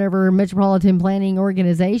Kootenai Metropolitan Planning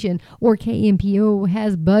Organization, or KMPO,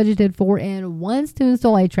 has budgeted for and wants to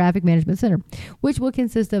install a traffic management center, which will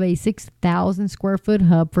consist of a 6,000 square foot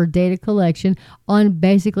hub for data collection on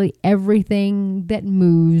basically everything that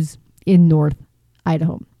moves in North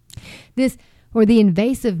Idaho. The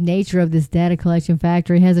invasive nature of this data collection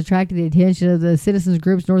factory has attracted the attention of the citizens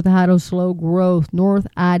groups North Idaho Slow Growth, which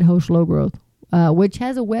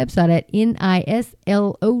has a website at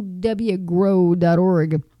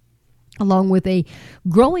nislowgrow.org. Along with a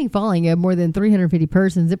growing following of more than 350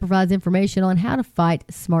 persons, it provides information on how to fight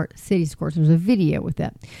smart cities. Of course, there's a video with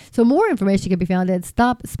that. So more information can be found at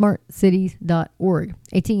stopsmartcities.org.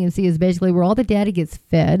 A TMC is basically where all the data gets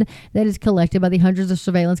fed that is collected by the hundreds of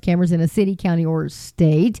surveillance cameras in a city, county, or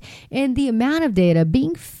state. And the amount of data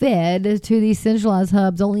being fed to these centralized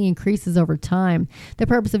hubs only increases over time. The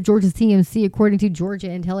purpose of Georgia's TMC, according to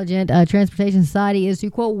Georgia Intelligent Transportation Society, is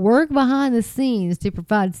to, quote, work behind the scenes to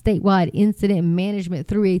provide statewide incident management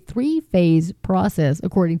through a 3-phase process,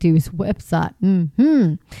 according to his website.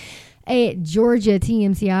 A Georgia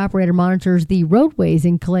TMC operator monitors the roadways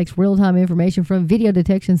and collects real-time information from video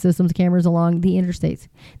detection systems cameras along the interstates.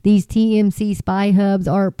 These TMC spy hubs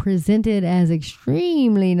are presented as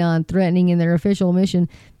extremely non-threatening in their official mission,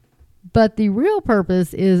 But the real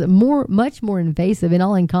purpose is much more invasive and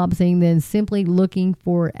all-encompassing than simply looking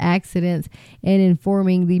for accidents and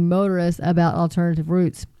informing the motorists about alternative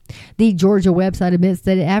routes. The Georgia website admits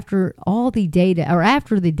that after the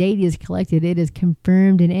data is collected, it is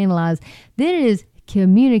confirmed and analyzed. Then it is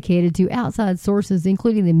communicated to outside sources,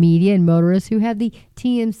 including the media and motorists who have the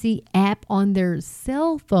TMC app on their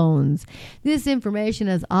cell phones. This information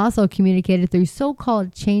is also communicated through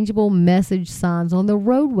so-called changeable message signs on the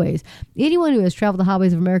roadways. Anyone who has traveled the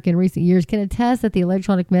highways of America in recent years can attest that the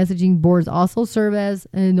electronic messaging boards also serve as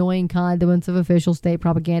annoying conduits of official state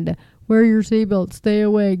propaganda. Wear your seatbelt, stay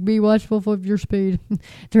awake, be watchful of your speed.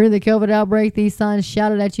 During the COVID outbreak, these signs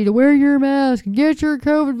shouted at you to wear your mask, get your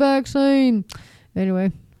COVID vaccine.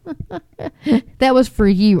 Anyway, that was for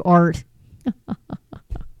you, Art.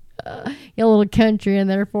 A little country in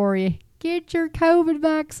there for you. Get your COVID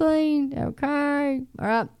vaccine. Okay. All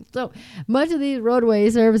right. So much of these roadway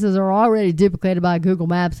services are already duplicated by Google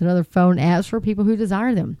Maps and other phone apps for people who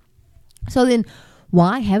desire them. So then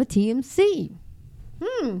why have a TMC?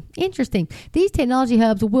 Interesting. These technology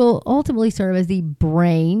hubs will ultimately serve as the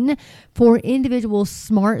brain for individual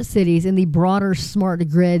smart cities in the broader smart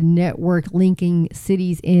grid network linking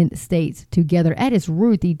cities and states together. At its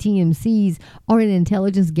root, the TMCs are an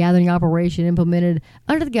intelligence gathering operation implemented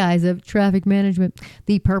under the guise of traffic management.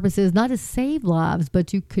 The purpose is not to save lives, but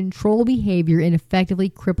to control behavior and effectively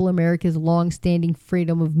cripple America's long-standing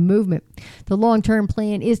freedom of movement. The long-term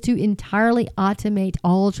plan is to entirely automate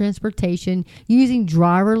all transportation using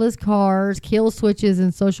driverless cars, kill switches,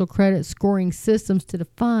 and social credit scoring systems to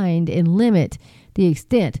define and limit the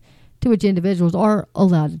extent to which individuals are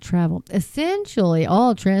allowed to travel. Essentially,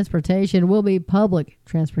 all transportation will be public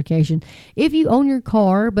transportation. If you own your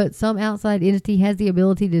car, but some outside entity has the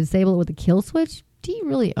ability to disable it with a kill switch, do you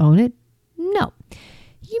really own it? No.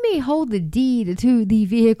 You may hold the deed to the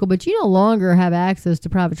vehicle, but you no longer have access to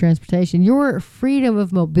private transportation. Your freedom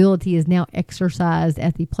of mobility is now exercised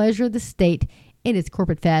at the pleasure of the state and its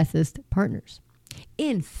corporate fascist partners.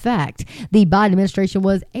 In fact, the Biden administration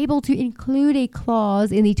was able to include a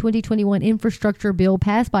clause in the 2021 infrastructure bill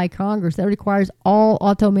passed by Congress that requires all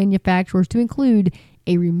auto manufacturers to include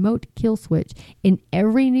a remote kill switch in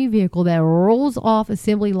every new vehicle that rolls off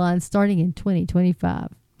assembly lines starting in 2025.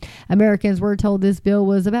 Americans were told this bill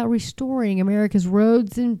was about restoring America's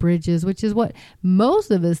roads and bridges, which is what most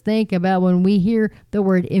of us think about when we hear the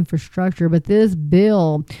word infrastructure. But this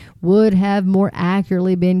bill would have more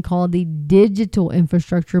accurately been called the digital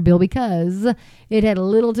infrastructure bill because it had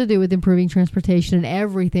little to do with improving transportation and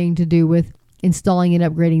everything to do with installing and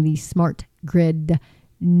upgrading the smart grid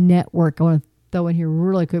network. I want to throw in here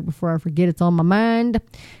really quick before I forget, it's on my mind.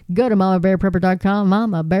 Go to mamabearprepper.com.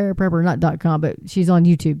 Mama Bear Prepper, not .com, but she's on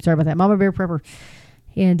YouTube. Sorry about that. Mama Bear Prepper.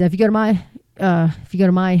 And if you go to my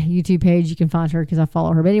YouTube page, you can find her because I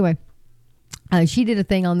follow her. But anyway, she did a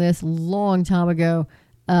thing on this long time ago,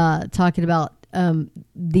 talking about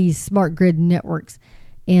these smart grid networks.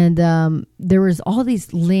 And there was all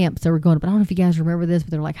these lamps that were going up. I don't know if you guys remember this,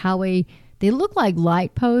 but they're like they look like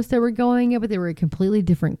light posts that were going up, but they were a completely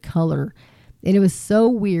different color. And it was so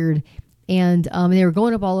weird. And they were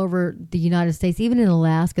going up all over the United States, even in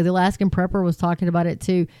Alaska. The Alaskan Prepper was talking about it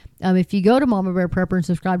too. If you go to Mama Bear Prepper and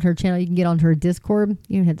subscribe to her channel, you can get onto her Discord.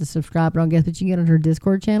 You don't have to subscribe, but you can get on her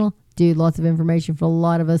Discord channel. Dude, lots of information for a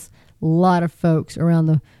lot of us, a lot of folks around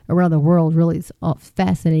the world. Really, it's all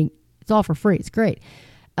fascinating. It's all for free. It's great.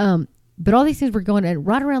 But all these things were going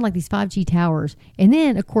right around like these 5G towers. And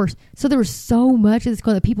then, of course, so there was so much of this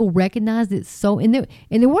going that people recognized it. And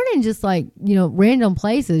they weren't in just like, random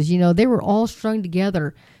places. They were all strung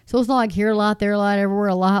together. So it's not like here a lot, there a lot, everywhere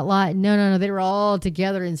a lot. No. They were all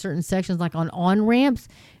together in certain sections, like on ramps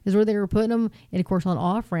is where they were putting them. And, of course, on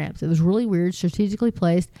off ramps. It was really weird, strategically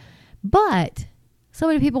placed. But so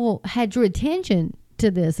many people drew attention to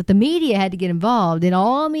this that the media had to get involved, and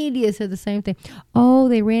all media said the same thing. Oh,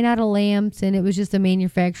 they ran out of lamps and it was just a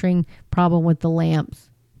manufacturing problem with the lamps.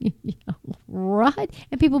 Right?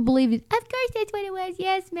 And people believed it. Of course that's what it was.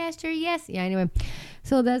 Yes, master. Yes. Yeah, anyway.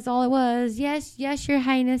 So that's all it was. Yes, your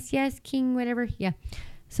highness. Yes, king, whatever. Yeah.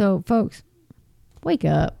 So folks, wake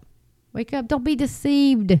up. Wake up. Don't be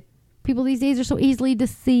deceived. People these days are so easily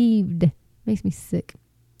deceived. Makes me sick.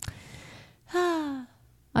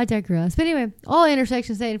 I digress. But anyway, all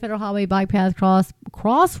intersections, state and federal highway, bike paths,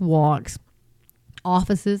 crosswalks,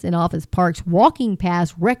 offices and office parks, walking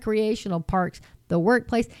paths, recreational parks, the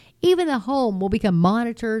workplace, even the home will become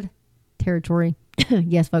monitored territory.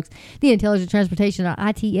 Yes, folks. The Intelligent Transportation, or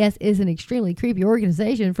ITS, is an extremely creepy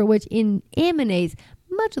organization for which emanates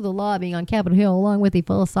much of the lobbying on Capitol Hill, along with the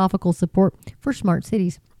philosophical support for smart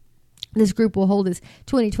cities. This group will hold its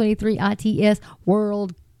 2023 ITS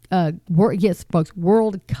World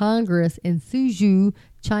Congress in Suzhou,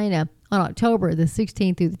 China, on October the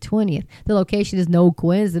 16th through the 20th. The location is no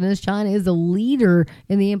coincidence. China is a leader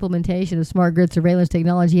in the implementation of smart grid surveillance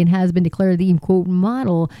technology and has been declared the, quote,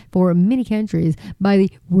 model for many countries by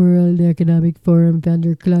the World Economic Forum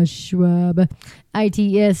founder Klaus Schwab.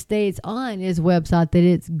 ITS states on its website that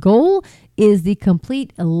its goal is the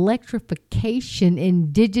complete electrification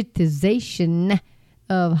and digitization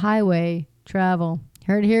of highway travel.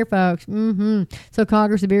 Heard it here, folks. So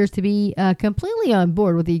Congress appears to be completely on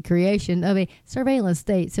board with the creation of a surveillance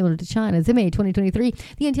state similar to China's. In May 2023,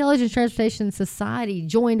 the Intelligence Transportation Society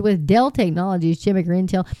joined with Dell Technologies, Chimic or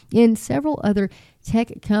Intel, and several other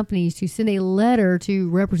tech companies to send a letter to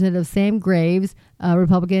Representative Sam Graves,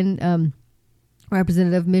 Republican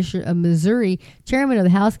Representative of Missouri, chairman of the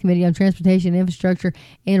House Committee on Transportation and Infrastructure,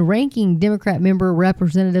 and ranking Democrat member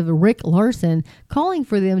Representative Rick Larson, calling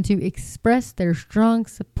for them to express their strong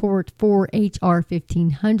support for H.R.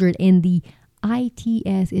 1500 and the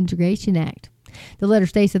ITS Integration Act. The letter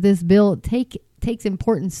states that this bill takes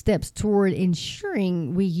important steps toward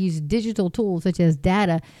ensuring we use digital tools such as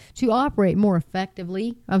data to operate more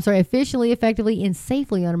efficiently, effectively, and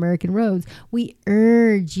safely on American roads. We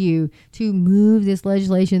urge you to move this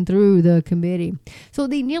legislation through the committee. So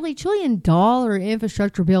the nearly $1 trillion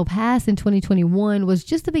infrastructure bill passed in 2021 was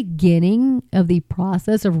just the beginning of the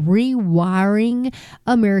process of rewiring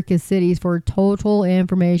America's cities for total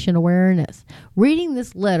information awareness. Reading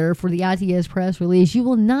this letter for the ITS press release, you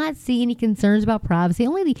will not see any concerns about privacy,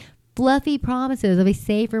 only the fluffy promises of a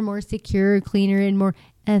safer, more secure, cleaner, and more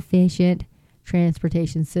efficient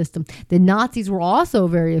transportation system. The Nazis were also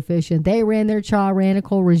very efficient. They ran their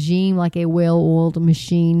tyrannical regime like a well-oiled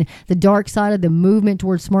machine. The dark side of the movement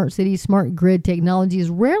towards smart cities, smart grid technology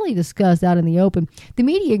is rarely discussed out in the open. The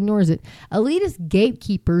media ignores it. Elitist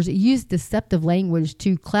gatekeepers use deceptive language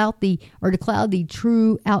to cloud the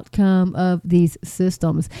true outcome of these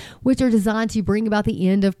systems, which are designed to bring about the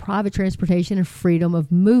end of private transportation and freedom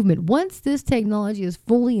of movement. Once this technology is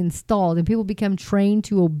fully installed and people become trained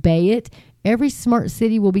to obey it, every smart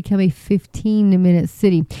city will become a 15-minute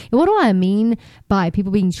city. And what do I mean by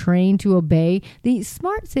people being trained to obey? The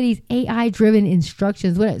smart city's AI-driven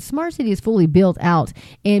instructions, when a smart city is fully built out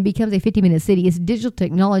and becomes a 50-minute city, its digital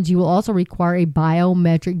technology will also require a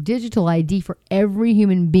biometric digital ID for every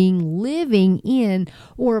human being living in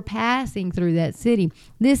or passing through that city.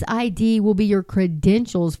 This ID will be your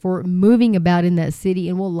credentials for moving about in that city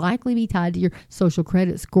and will likely be tied to your social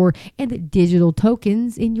credit score and the digital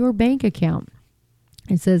tokens in your bank account.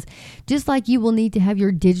 It says, just like you will need to have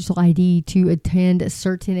your digital ID to attend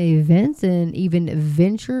certain events and even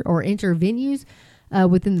enter venues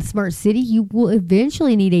within the smart city, you will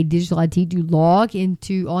eventually need a digital ID to log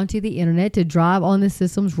onto the internet, to drive on the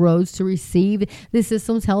system's roads, to receive the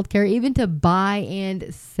system's healthcare, even to buy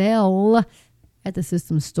and sell at the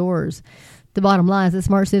system stores. The bottom line is that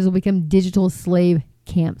smart cities will become digital slave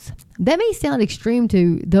camps. That may sound extreme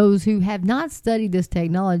to those who have not studied this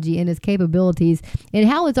technology and its capabilities and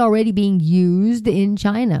how it's already being used in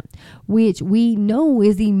China, which we know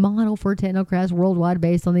is the model for technocrats worldwide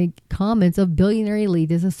based on the comments of billionaire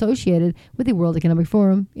elites associated with the World Economic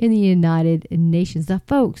Forum in the United Nations. Now,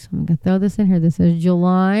 folks, I'm going to throw this in here. This is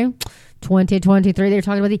July 2023. They're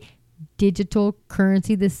talking about the digital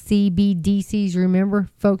currency, the CBDCs. Remember,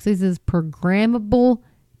 folks, this is programmable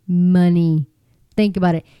money. Think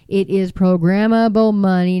about it. It is programmable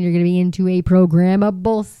money, and you're going to be into a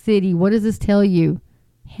programmable city. What does this tell you?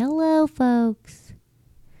 Hello, folks.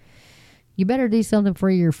 You better do something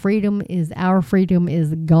for our freedom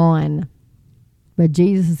is gone. But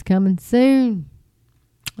Jesus is coming soon.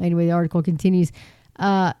 Anyway, the article continues.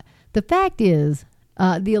 The fact is,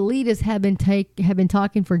 the elitists have been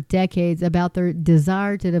talking for decades about their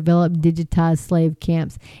desire to develop digitized slave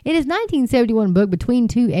camps. In his 1971 book, Between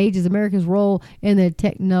Two Ages, America's Role in the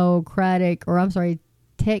Technocratic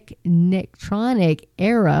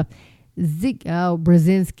Era,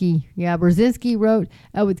 Brzezinski wrote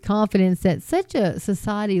with confidence that such a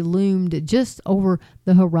society loomed just over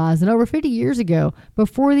the horizon. Over 50 years ago,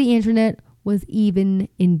 before the internet was even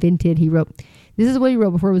invented, he wrote. This is what he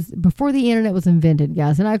wrote before the internet was invented,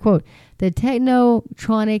 guys. And I quote, The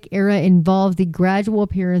technotronic era involves the gradual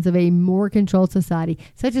appearance of a more controlled society.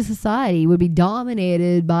 Such a society would be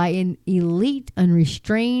dominated by an elite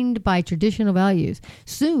unrestrained by traditional values.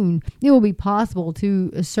 Soon, it will be possible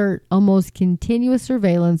to assert almost continuous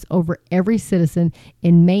surveillance over every citizen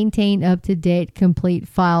and maintain up-to-date complete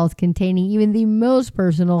files containing even the most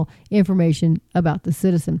personal information about the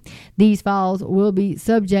citizen. These files will be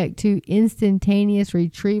subject to instantaneous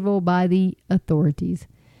retrieval by the authorities.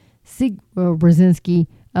 Brzezinski,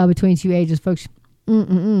 between two ages, folks.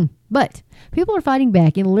 But people are fighting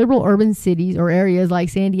back in liberal urban cities or areas like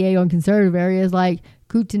San Diego and conservative areas like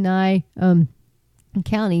Kootenai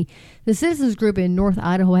County. The Citizens Group in North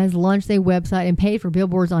Idaho has launched a website and paid for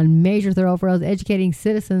billboards on major thoroughfares, educating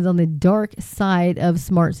citizens on the dark side of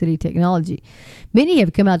smart city technology. Many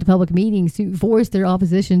have come out to public meetings to voice their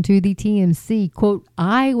opposition to the TMC. Quote,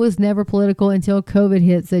 "I was never political until COVID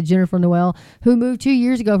hit," said Jennifer Noel, who moved 2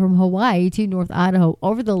 years ago from Hawaii to North Idaho.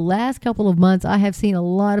 "Over the last couple of months, I have seen a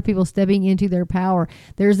lot of people stepping into their power.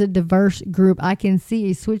 There's a diverse group. I can see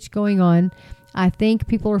a switch going on. I think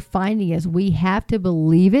people are finding us. We have to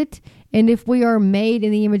believe it. And if we are made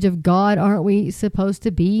in the image of God, aren't we supposed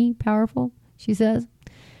to be powerful?" she says.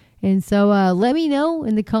 And so let me know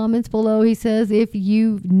in the comments below, he says, if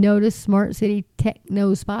you've noticed smart city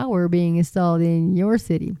techno spyware being installed in your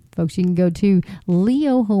city. Folks, you can go to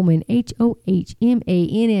leohohmann,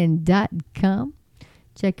 HOHMANN.com.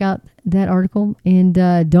 Check out that article. And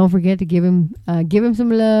don't forget to give him some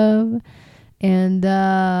love. And,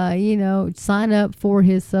 sign up for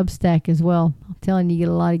his Substack as well. I'm telling you, get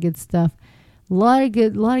a lot of good stuff. A lot of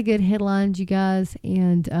good headlines, you guys.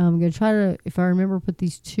 And I'm going to try to, if I remember, put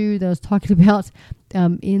these two that I was talking about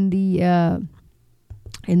in the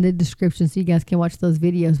description so you guys can watch those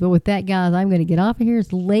videos. But with that, guys, I'm going to get off of here.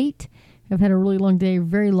 It's late. I've had a really long day,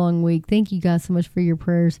 very long week. Thank you guys so much for your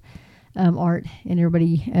prayers, Art, and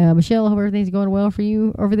everybody. Michelle, I hope everything's going well for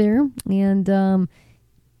you over there. And,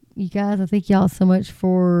 you guys, I thank y'all so much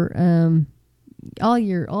for all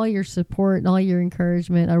your support and all your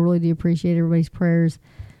encouragement. I really do appreciate everybody's prayers.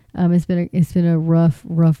 It's been a rough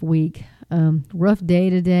week, rough day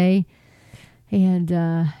today, and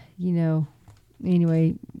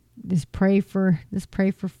anyway, just pray for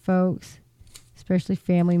folks, especially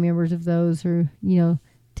family members of those who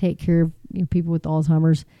take care of people with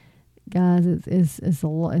Alzheimer's. Guys,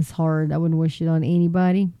 it's hard. I wouldn't wish it on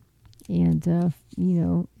anybody. And,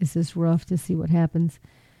 it's just rough to see what happens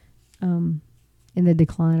in the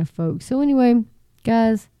decline of folks. So anyway,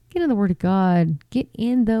 guys, get in the Word of God. Get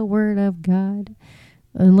in the Word of God.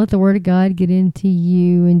 And let the Word of God get into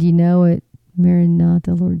you. And you know it.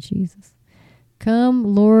 Maranatha, Lord Jesus. Come,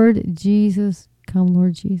 Lord Jesus. Come,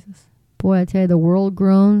 Lord Jesus. Boy, I tell you, the world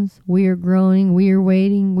groans. We are groaning. We are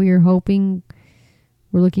waiting. We are hoping.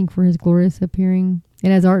 We're looking for His glorious appearing.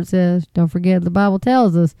 And as Art says, don't forget, the Bible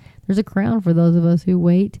tells us there's a crown for those of us who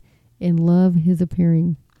wait and love His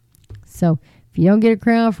appearing. So if you don't get a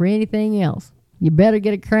crown for anything else, you better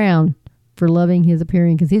get a crown for loving His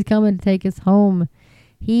appearing, because He's coming to take us home.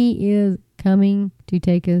 He is coming to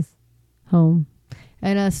take us home.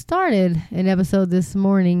 And I started an episode this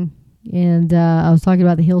morning, and I was talking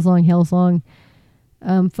about the Hillsong, Hellsong.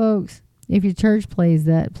 Folks, if your church plays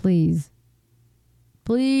that, please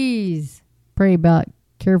pray about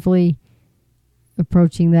carefully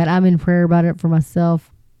approaching that. I'm in prayer about it for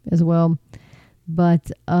myself as well.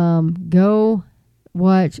 But go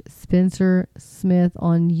watch Spencer Smith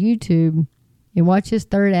on YouTube and watch his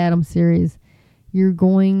Third Adam series. You're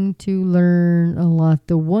going to learn a lot.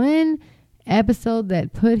 The one episode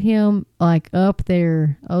that put him up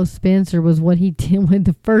there, Spencer, was what he did with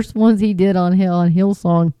the first ones he did on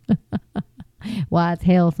Hillsong. Why it's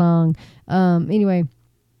Hillsong. Anyway,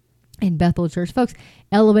 in Bethel Church, folks,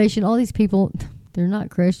 Elevation, all these people, they're not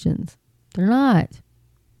Christians. They're not.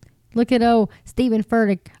 Look at Stephen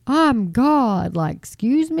Furtick. I'm God.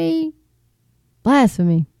 Excuse me?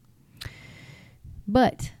 Blasphemy.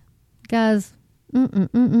 But, guys,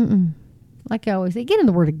 like I always say, get in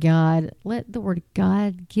the Word of God. Let the Word of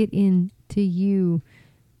God get into you.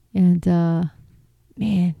 And,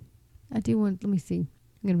 man, I do want, let me see. I'm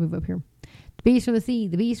going to move up here. The beast from the sea,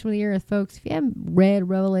 the beast from the earth, folks. If you haven't read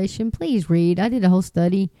Revelation, please read. I did a whole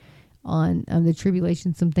study on the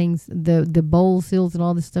tribulation, some things, the bowl seals and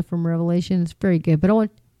all this stuff from Revelation. It's very good. But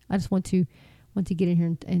I just want to get in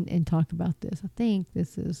here and talk about this. I think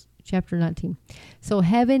this is chapter 19. So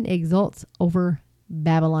heaven exalts over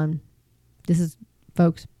Babylon. This is,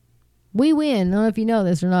 folks, we win. I don't know if you know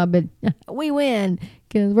this or not, but we win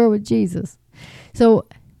because we're with Jesus. So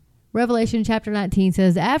Revelation chapter 19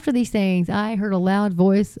 says, after these things, I heard a loud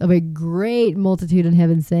voice of a great multitude in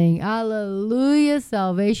heaven saying, Hallelujah,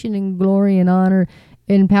 salvation and glory and honor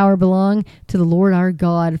and power belong to the Lord our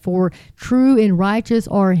God. For true and righteous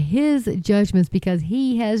are his judgments, because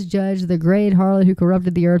he has judged the great harlot who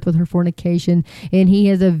corrupted the earth with her fornication, and he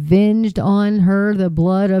has avenged on her the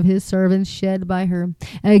blood of his servants shed by her.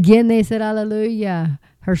 Again they said, Hallelujah.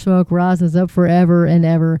 Her smoke rises up forever and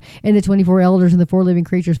ever. And the 24 elders and the 4 living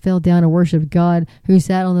creatures fell down and worshipped God who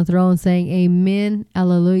sat on the throne, saying, Amen,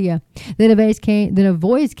 Alleluia. Then a voice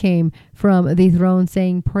came from the throne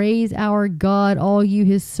saying, Praise our God, all you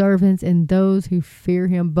his servants, and those who fear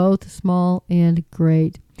him, both small and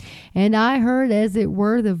great. And I heard, as it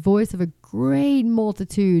were, the voice of a great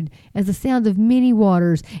multitude, as the sound of many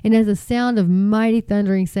waters, and as the sound of mighty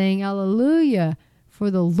thundering, saying, Hallelujah,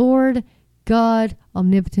 for the Lord God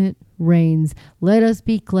omnipotent reigns. Let us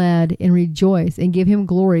be glad and rejoice and give him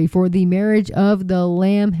glory, for the marriage of the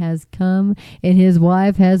Lamb has come, and his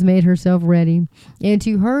wife has made herself ready. And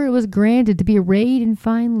to her it was granted to be arrayed in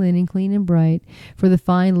fine linen, clean and bright, for the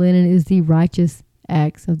fine linen is the righteous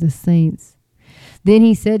acts of the saints. Then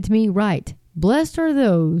he said to me, Write, blessed are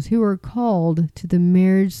those who are called to the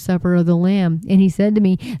marriage supper of the Lamb. And he said to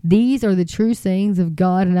me, These are the true sayings of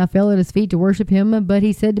God. And I fell at his feet to worship him. But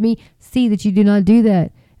he said to me, See that you do not do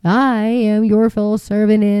that. I am your fellow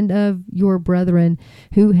servant and of your brethren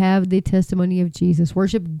who have the testimony of Jesus.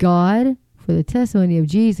 Worship God, for the testimony of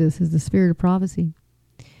Jesus is the spirit of prophecy.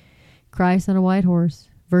 Christ on a white horse.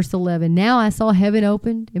 Verse 11, Now I saw heaven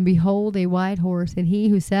opened, and behold, a white horse, and he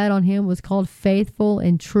who sat on him was called Faithful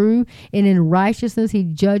and True, and in righteousness he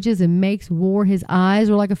judges and makes war. His eyes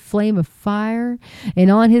were like a flame of fire, and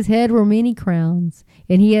on his head were many crowns.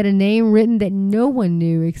 And he had a name written that no one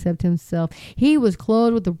knew except himself. He was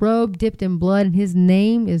clothed with a robe dipped in blood, and his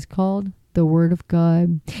name is called the Word of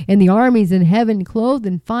God. And the armies in heaven, clothed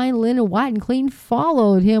in fine linen, white and clean,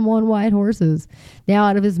 followed him on white horses. Now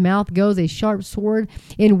out of his mouth goes a sharp sword,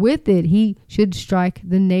 and with it he should strike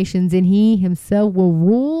the nations, and he himself will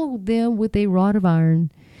rule them with a rod of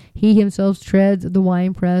iron. He himself treads the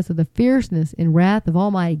winepress of the fierceness and wrath of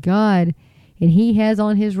Almighty God, and he has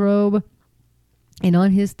on his robe and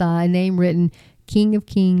on his thigh a name written, King of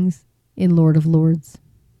Kings and Lord of Lords.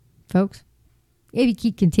 Folks, if you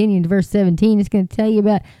keep continuing to verse 17, it's going to tell you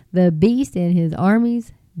about the beast and his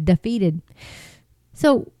armies defeated.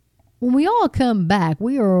 So when we all come back,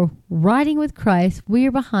 we are riding with Christ. We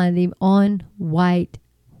are behind him on white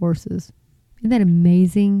horses. Isn't that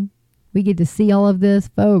amazing? We get to see all of this,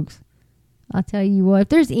 folks. I'll tell you what, if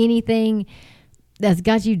there's anything that's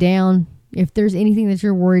got you down, if there's anything that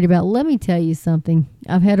you're worried about, let me tell you something.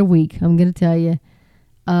 I've had a week. I'm going to tell you.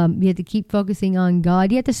 You have to keep focusing on God.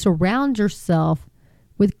 You have to surround yourself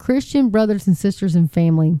with Christian brothers and sisters and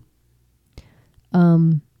family.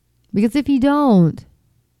 Because if you don't,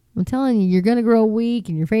 I'm telling you, you're going to grow weak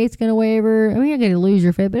and your faith's going to waver. I mean, you're going to lose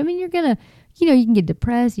your faith, but I mean, you're going to, you can get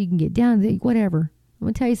depressed, you can get down, whatever. I'm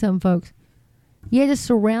going to tell you something, folks. You have to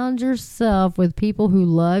surround yourself with people who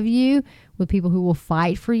love you, with people who will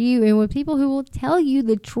fight for you, and with people who will tell you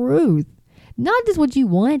the truth. Not just what you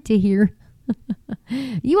want to hear.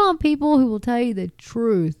 You want people who will tell you the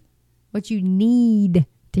truth, what you need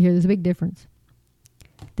to hear. There's a big difference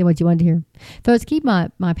than what you want to hear. Folks, keep my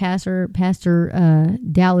pastor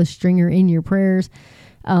Dallas Stringer in your prayers.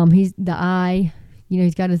 He's the eye.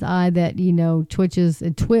 He's got his eye that, twitches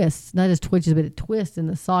and twists. Not just twitches, but it twists in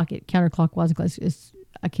the socket counterclockwise.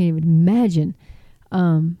 I can't even imagine.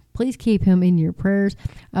 Please keep him in your prayers.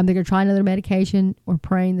 They're going to try another medication. We're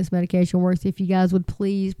praying this medication works. If you guys would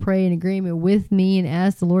please pray in agreement with me and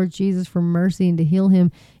ask the Lord Jesus for mercy and to heal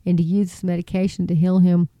him and to use this medication to heal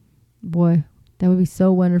him. Boy, that would be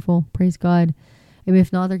so wonderful. Praise God. And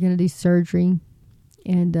if not, they're going to do surgery.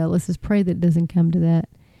 And let's just pray that it doesn't come to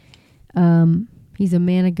that. He's a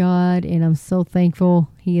man of God, and I'm so thankful.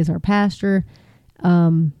 He is our pastor.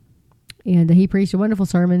 And he preached a wonderful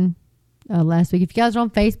sermon last week. If you guys are on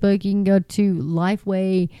Facebook, you can go to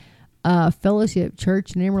Lifeway Fellowship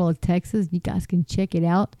Church in Amarillo, Texas. You guys can check it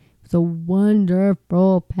out. It's a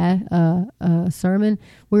wonderful sermon.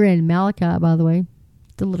 We're in Malachi, by the way.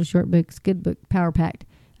 It's a little short book. It's a good book, power packed.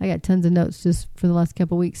 I got tons of notes just for the last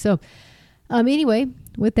couple of weeks. So anyway,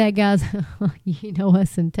 with that, guys, you know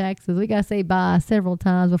us in Texas. We got to say bye several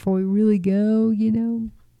times before we really go,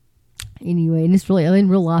 Anyway, and it's really, in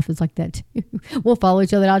real life, it's like that too. We'll follow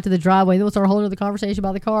each other out to the driveway. Then we'll start holding the conversation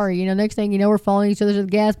about the car. Next thing you know, we're following each other to the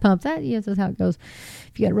gas pumps. That's how it goes.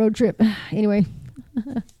 If you got a road trip. Anyway,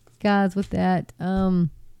 guys, with that,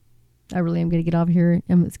 I really am going to get off here.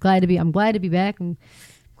 I'm glad to be back. I'm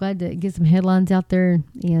glad to get some headlines out there.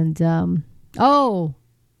 And,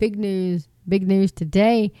 big news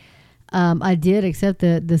today. I did accept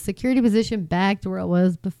the security position back to where I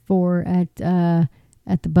was before at the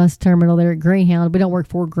bus terminal there at Greyhound. We don't work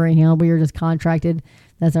for Greyhound. We are just contracted.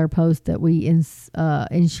 That's our post that we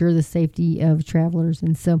ensure the safety of travelers.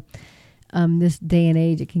 And so, this day and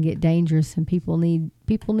age, it can get dangerous, and people need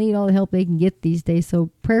all the help they can get these days. So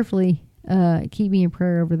prayerfully, keep me in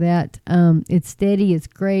prayer over that. It's steady. It's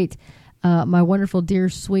great. My wonderful, dear,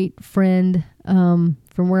 sweet friend, from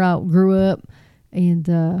where I grew up and,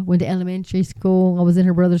 went to elementary school. I was in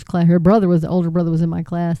her brother's class. The older brother was in my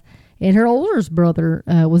class, and her oldest brother,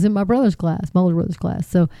 was in my older brother's class.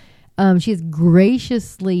 So, she is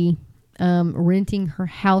graciously, renting her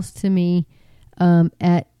house to me,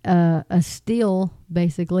 at, a steal,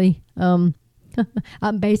 basically. I'm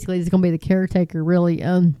basically just going to be the caretaker, really.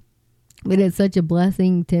 But it's such a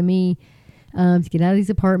blessing to me, to get out of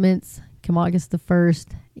these apartments come August the 1st.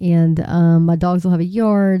 And, my dogs will have a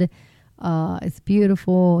yard. It's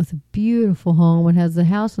beautiful. It's a beautiful home. It has a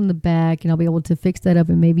house in the back, and I'll be able to fix that up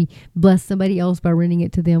and maybe bless somebody else by renting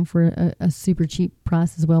it to them for a super cheap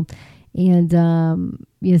price as well. And,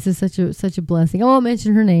 it's just such a blessing. I won't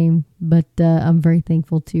mention her name, but, I'm very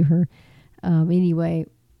thankful to her. Anyway,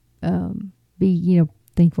 be,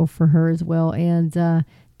 thankful for her as well. And,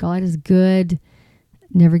 God is good.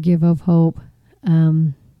 Never give up hope.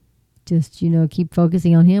 Just, keep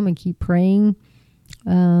focusing on him and keep praying.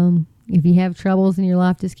 If you have troubles in your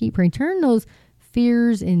life, just keep praying. Turn those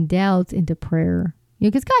fears and doubts into prayer.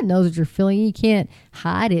 Because God knows what you're feeling. You can't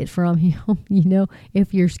hide it from him.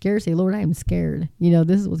 If you're scared, say, Lord, I am scared.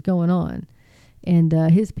 This is what's going on. And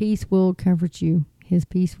his peace will comfort you. His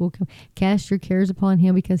peace will come. Cast your cares upon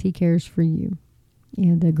him because he cares for you.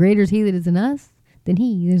 And greater is he that is in us than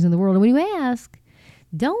he that is in the world. And when you ask,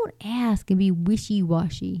 don't ask and be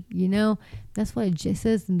wishy-washy. That's what it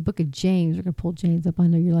says in the book of James. We're going to pull James up. I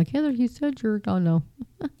know you're like, Heather, you said you're, oh no.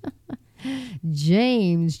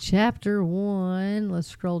 James chapter 1. Let's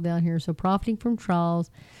scroll down here. So profiting from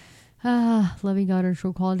trials, loving God are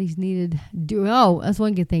true qualities needed. That's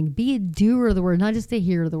one good thing. Be a doer of the word, not just a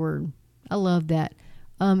hearer of the word. I love that.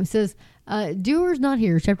 It says, doers not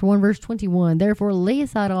hearers, chapter 1, verse 21. Therefore lay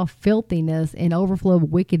aside all filthiness and overflow of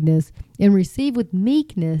wickedness, and receive with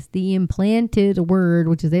meekness the implanted word,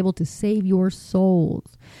 which is able to save your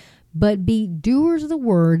souls. But be doers of the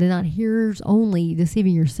word and not hearers only,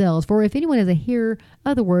 deceiving yourselves. For if anyone is a hearer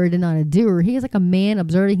of the word and not a doer, he is like a man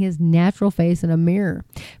observing his natural face in a mirror.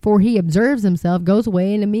 For he observes himself, goes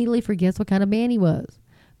away, and immediately forgets what kind of man he was.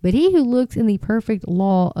 But he who looks in the perfect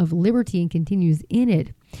law of liberty and continues in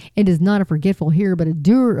it, and is not a forgetful hearer, but a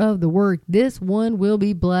doer of the work, this one will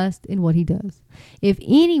be blessed in what he does. If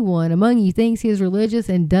anyone among you thinks he is religious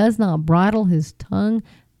and does not bridle his tongue,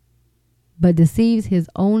 but deceives his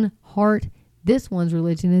own heart, this one's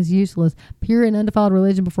religion is useless. Pure and undefiled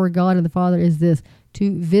religion before God and the Father is this: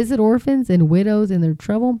 to visit orphans and widows in their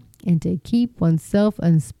trouble, and to keep oneself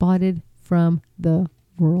unspotted from the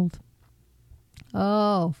world.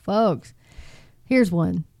 Oh, folks, here's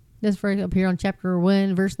one. This verse up here on chapter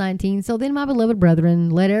 1, verse 19. So then, my beloved brethren,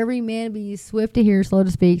 let every man be swift to hear, slow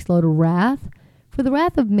to speak, slow to wrath. For the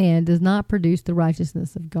wrath of man does not produce the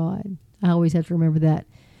righteousness of God. I always have to remember that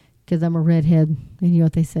because I'm a redhead, and you know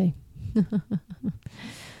what they say.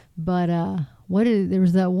 But there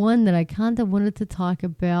was that one that I kind of wanted to talk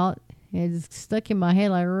about. It just stuck in my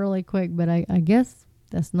head like really quick, but I guess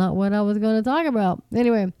that's not what I was going to talk about.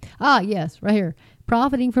 Anyway, yes, right here.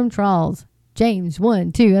 Profiting from trials. James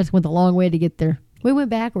 1, 2. That's went a long way to get there. We went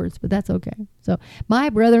backwards, but that's okay. So, my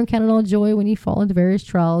brethren, count it all joy when you fall into various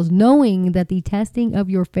trials, knowing that the testing of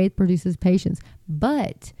your faith produces patience.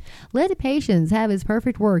 But let patience have its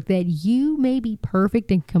perfect work, that you may be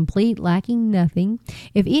perfect and complete, lacking nothing.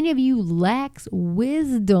 If any of you lacks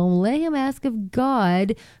wisdom, let him ask of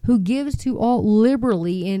God, who gives to all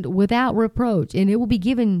liberally and without reproach, and it will be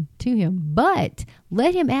given to him. But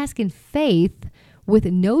let him ask in faith, with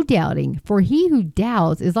no doubting, for he who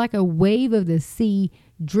doubts is like a wave of the sea,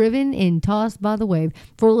 driven and tossed by the wave.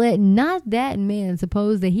 For let not that man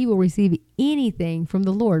suppose that he will receive anything from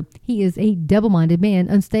the Lord. He is a double-minded man,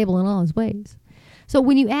 unstable in all his ways. So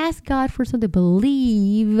when you ask God for something,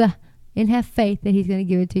 believe and have faith that he's going to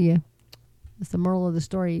give it to you. That's the moral of the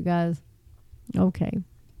story, you guys. Okay.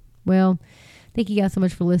 Well, thank you guys so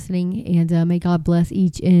much for listening, and may God bless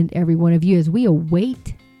each and every one of you as we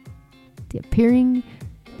await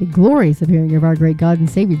the glorious appearing of our great God and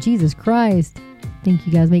Savior, Jesus Christ. Thank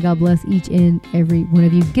you guys. May God bless each and every one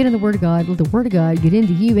of you. Get in the Word of God. Let the Word of God get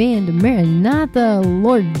into you, and Maranatha,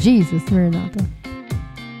 Lord Jesus, Maranatha.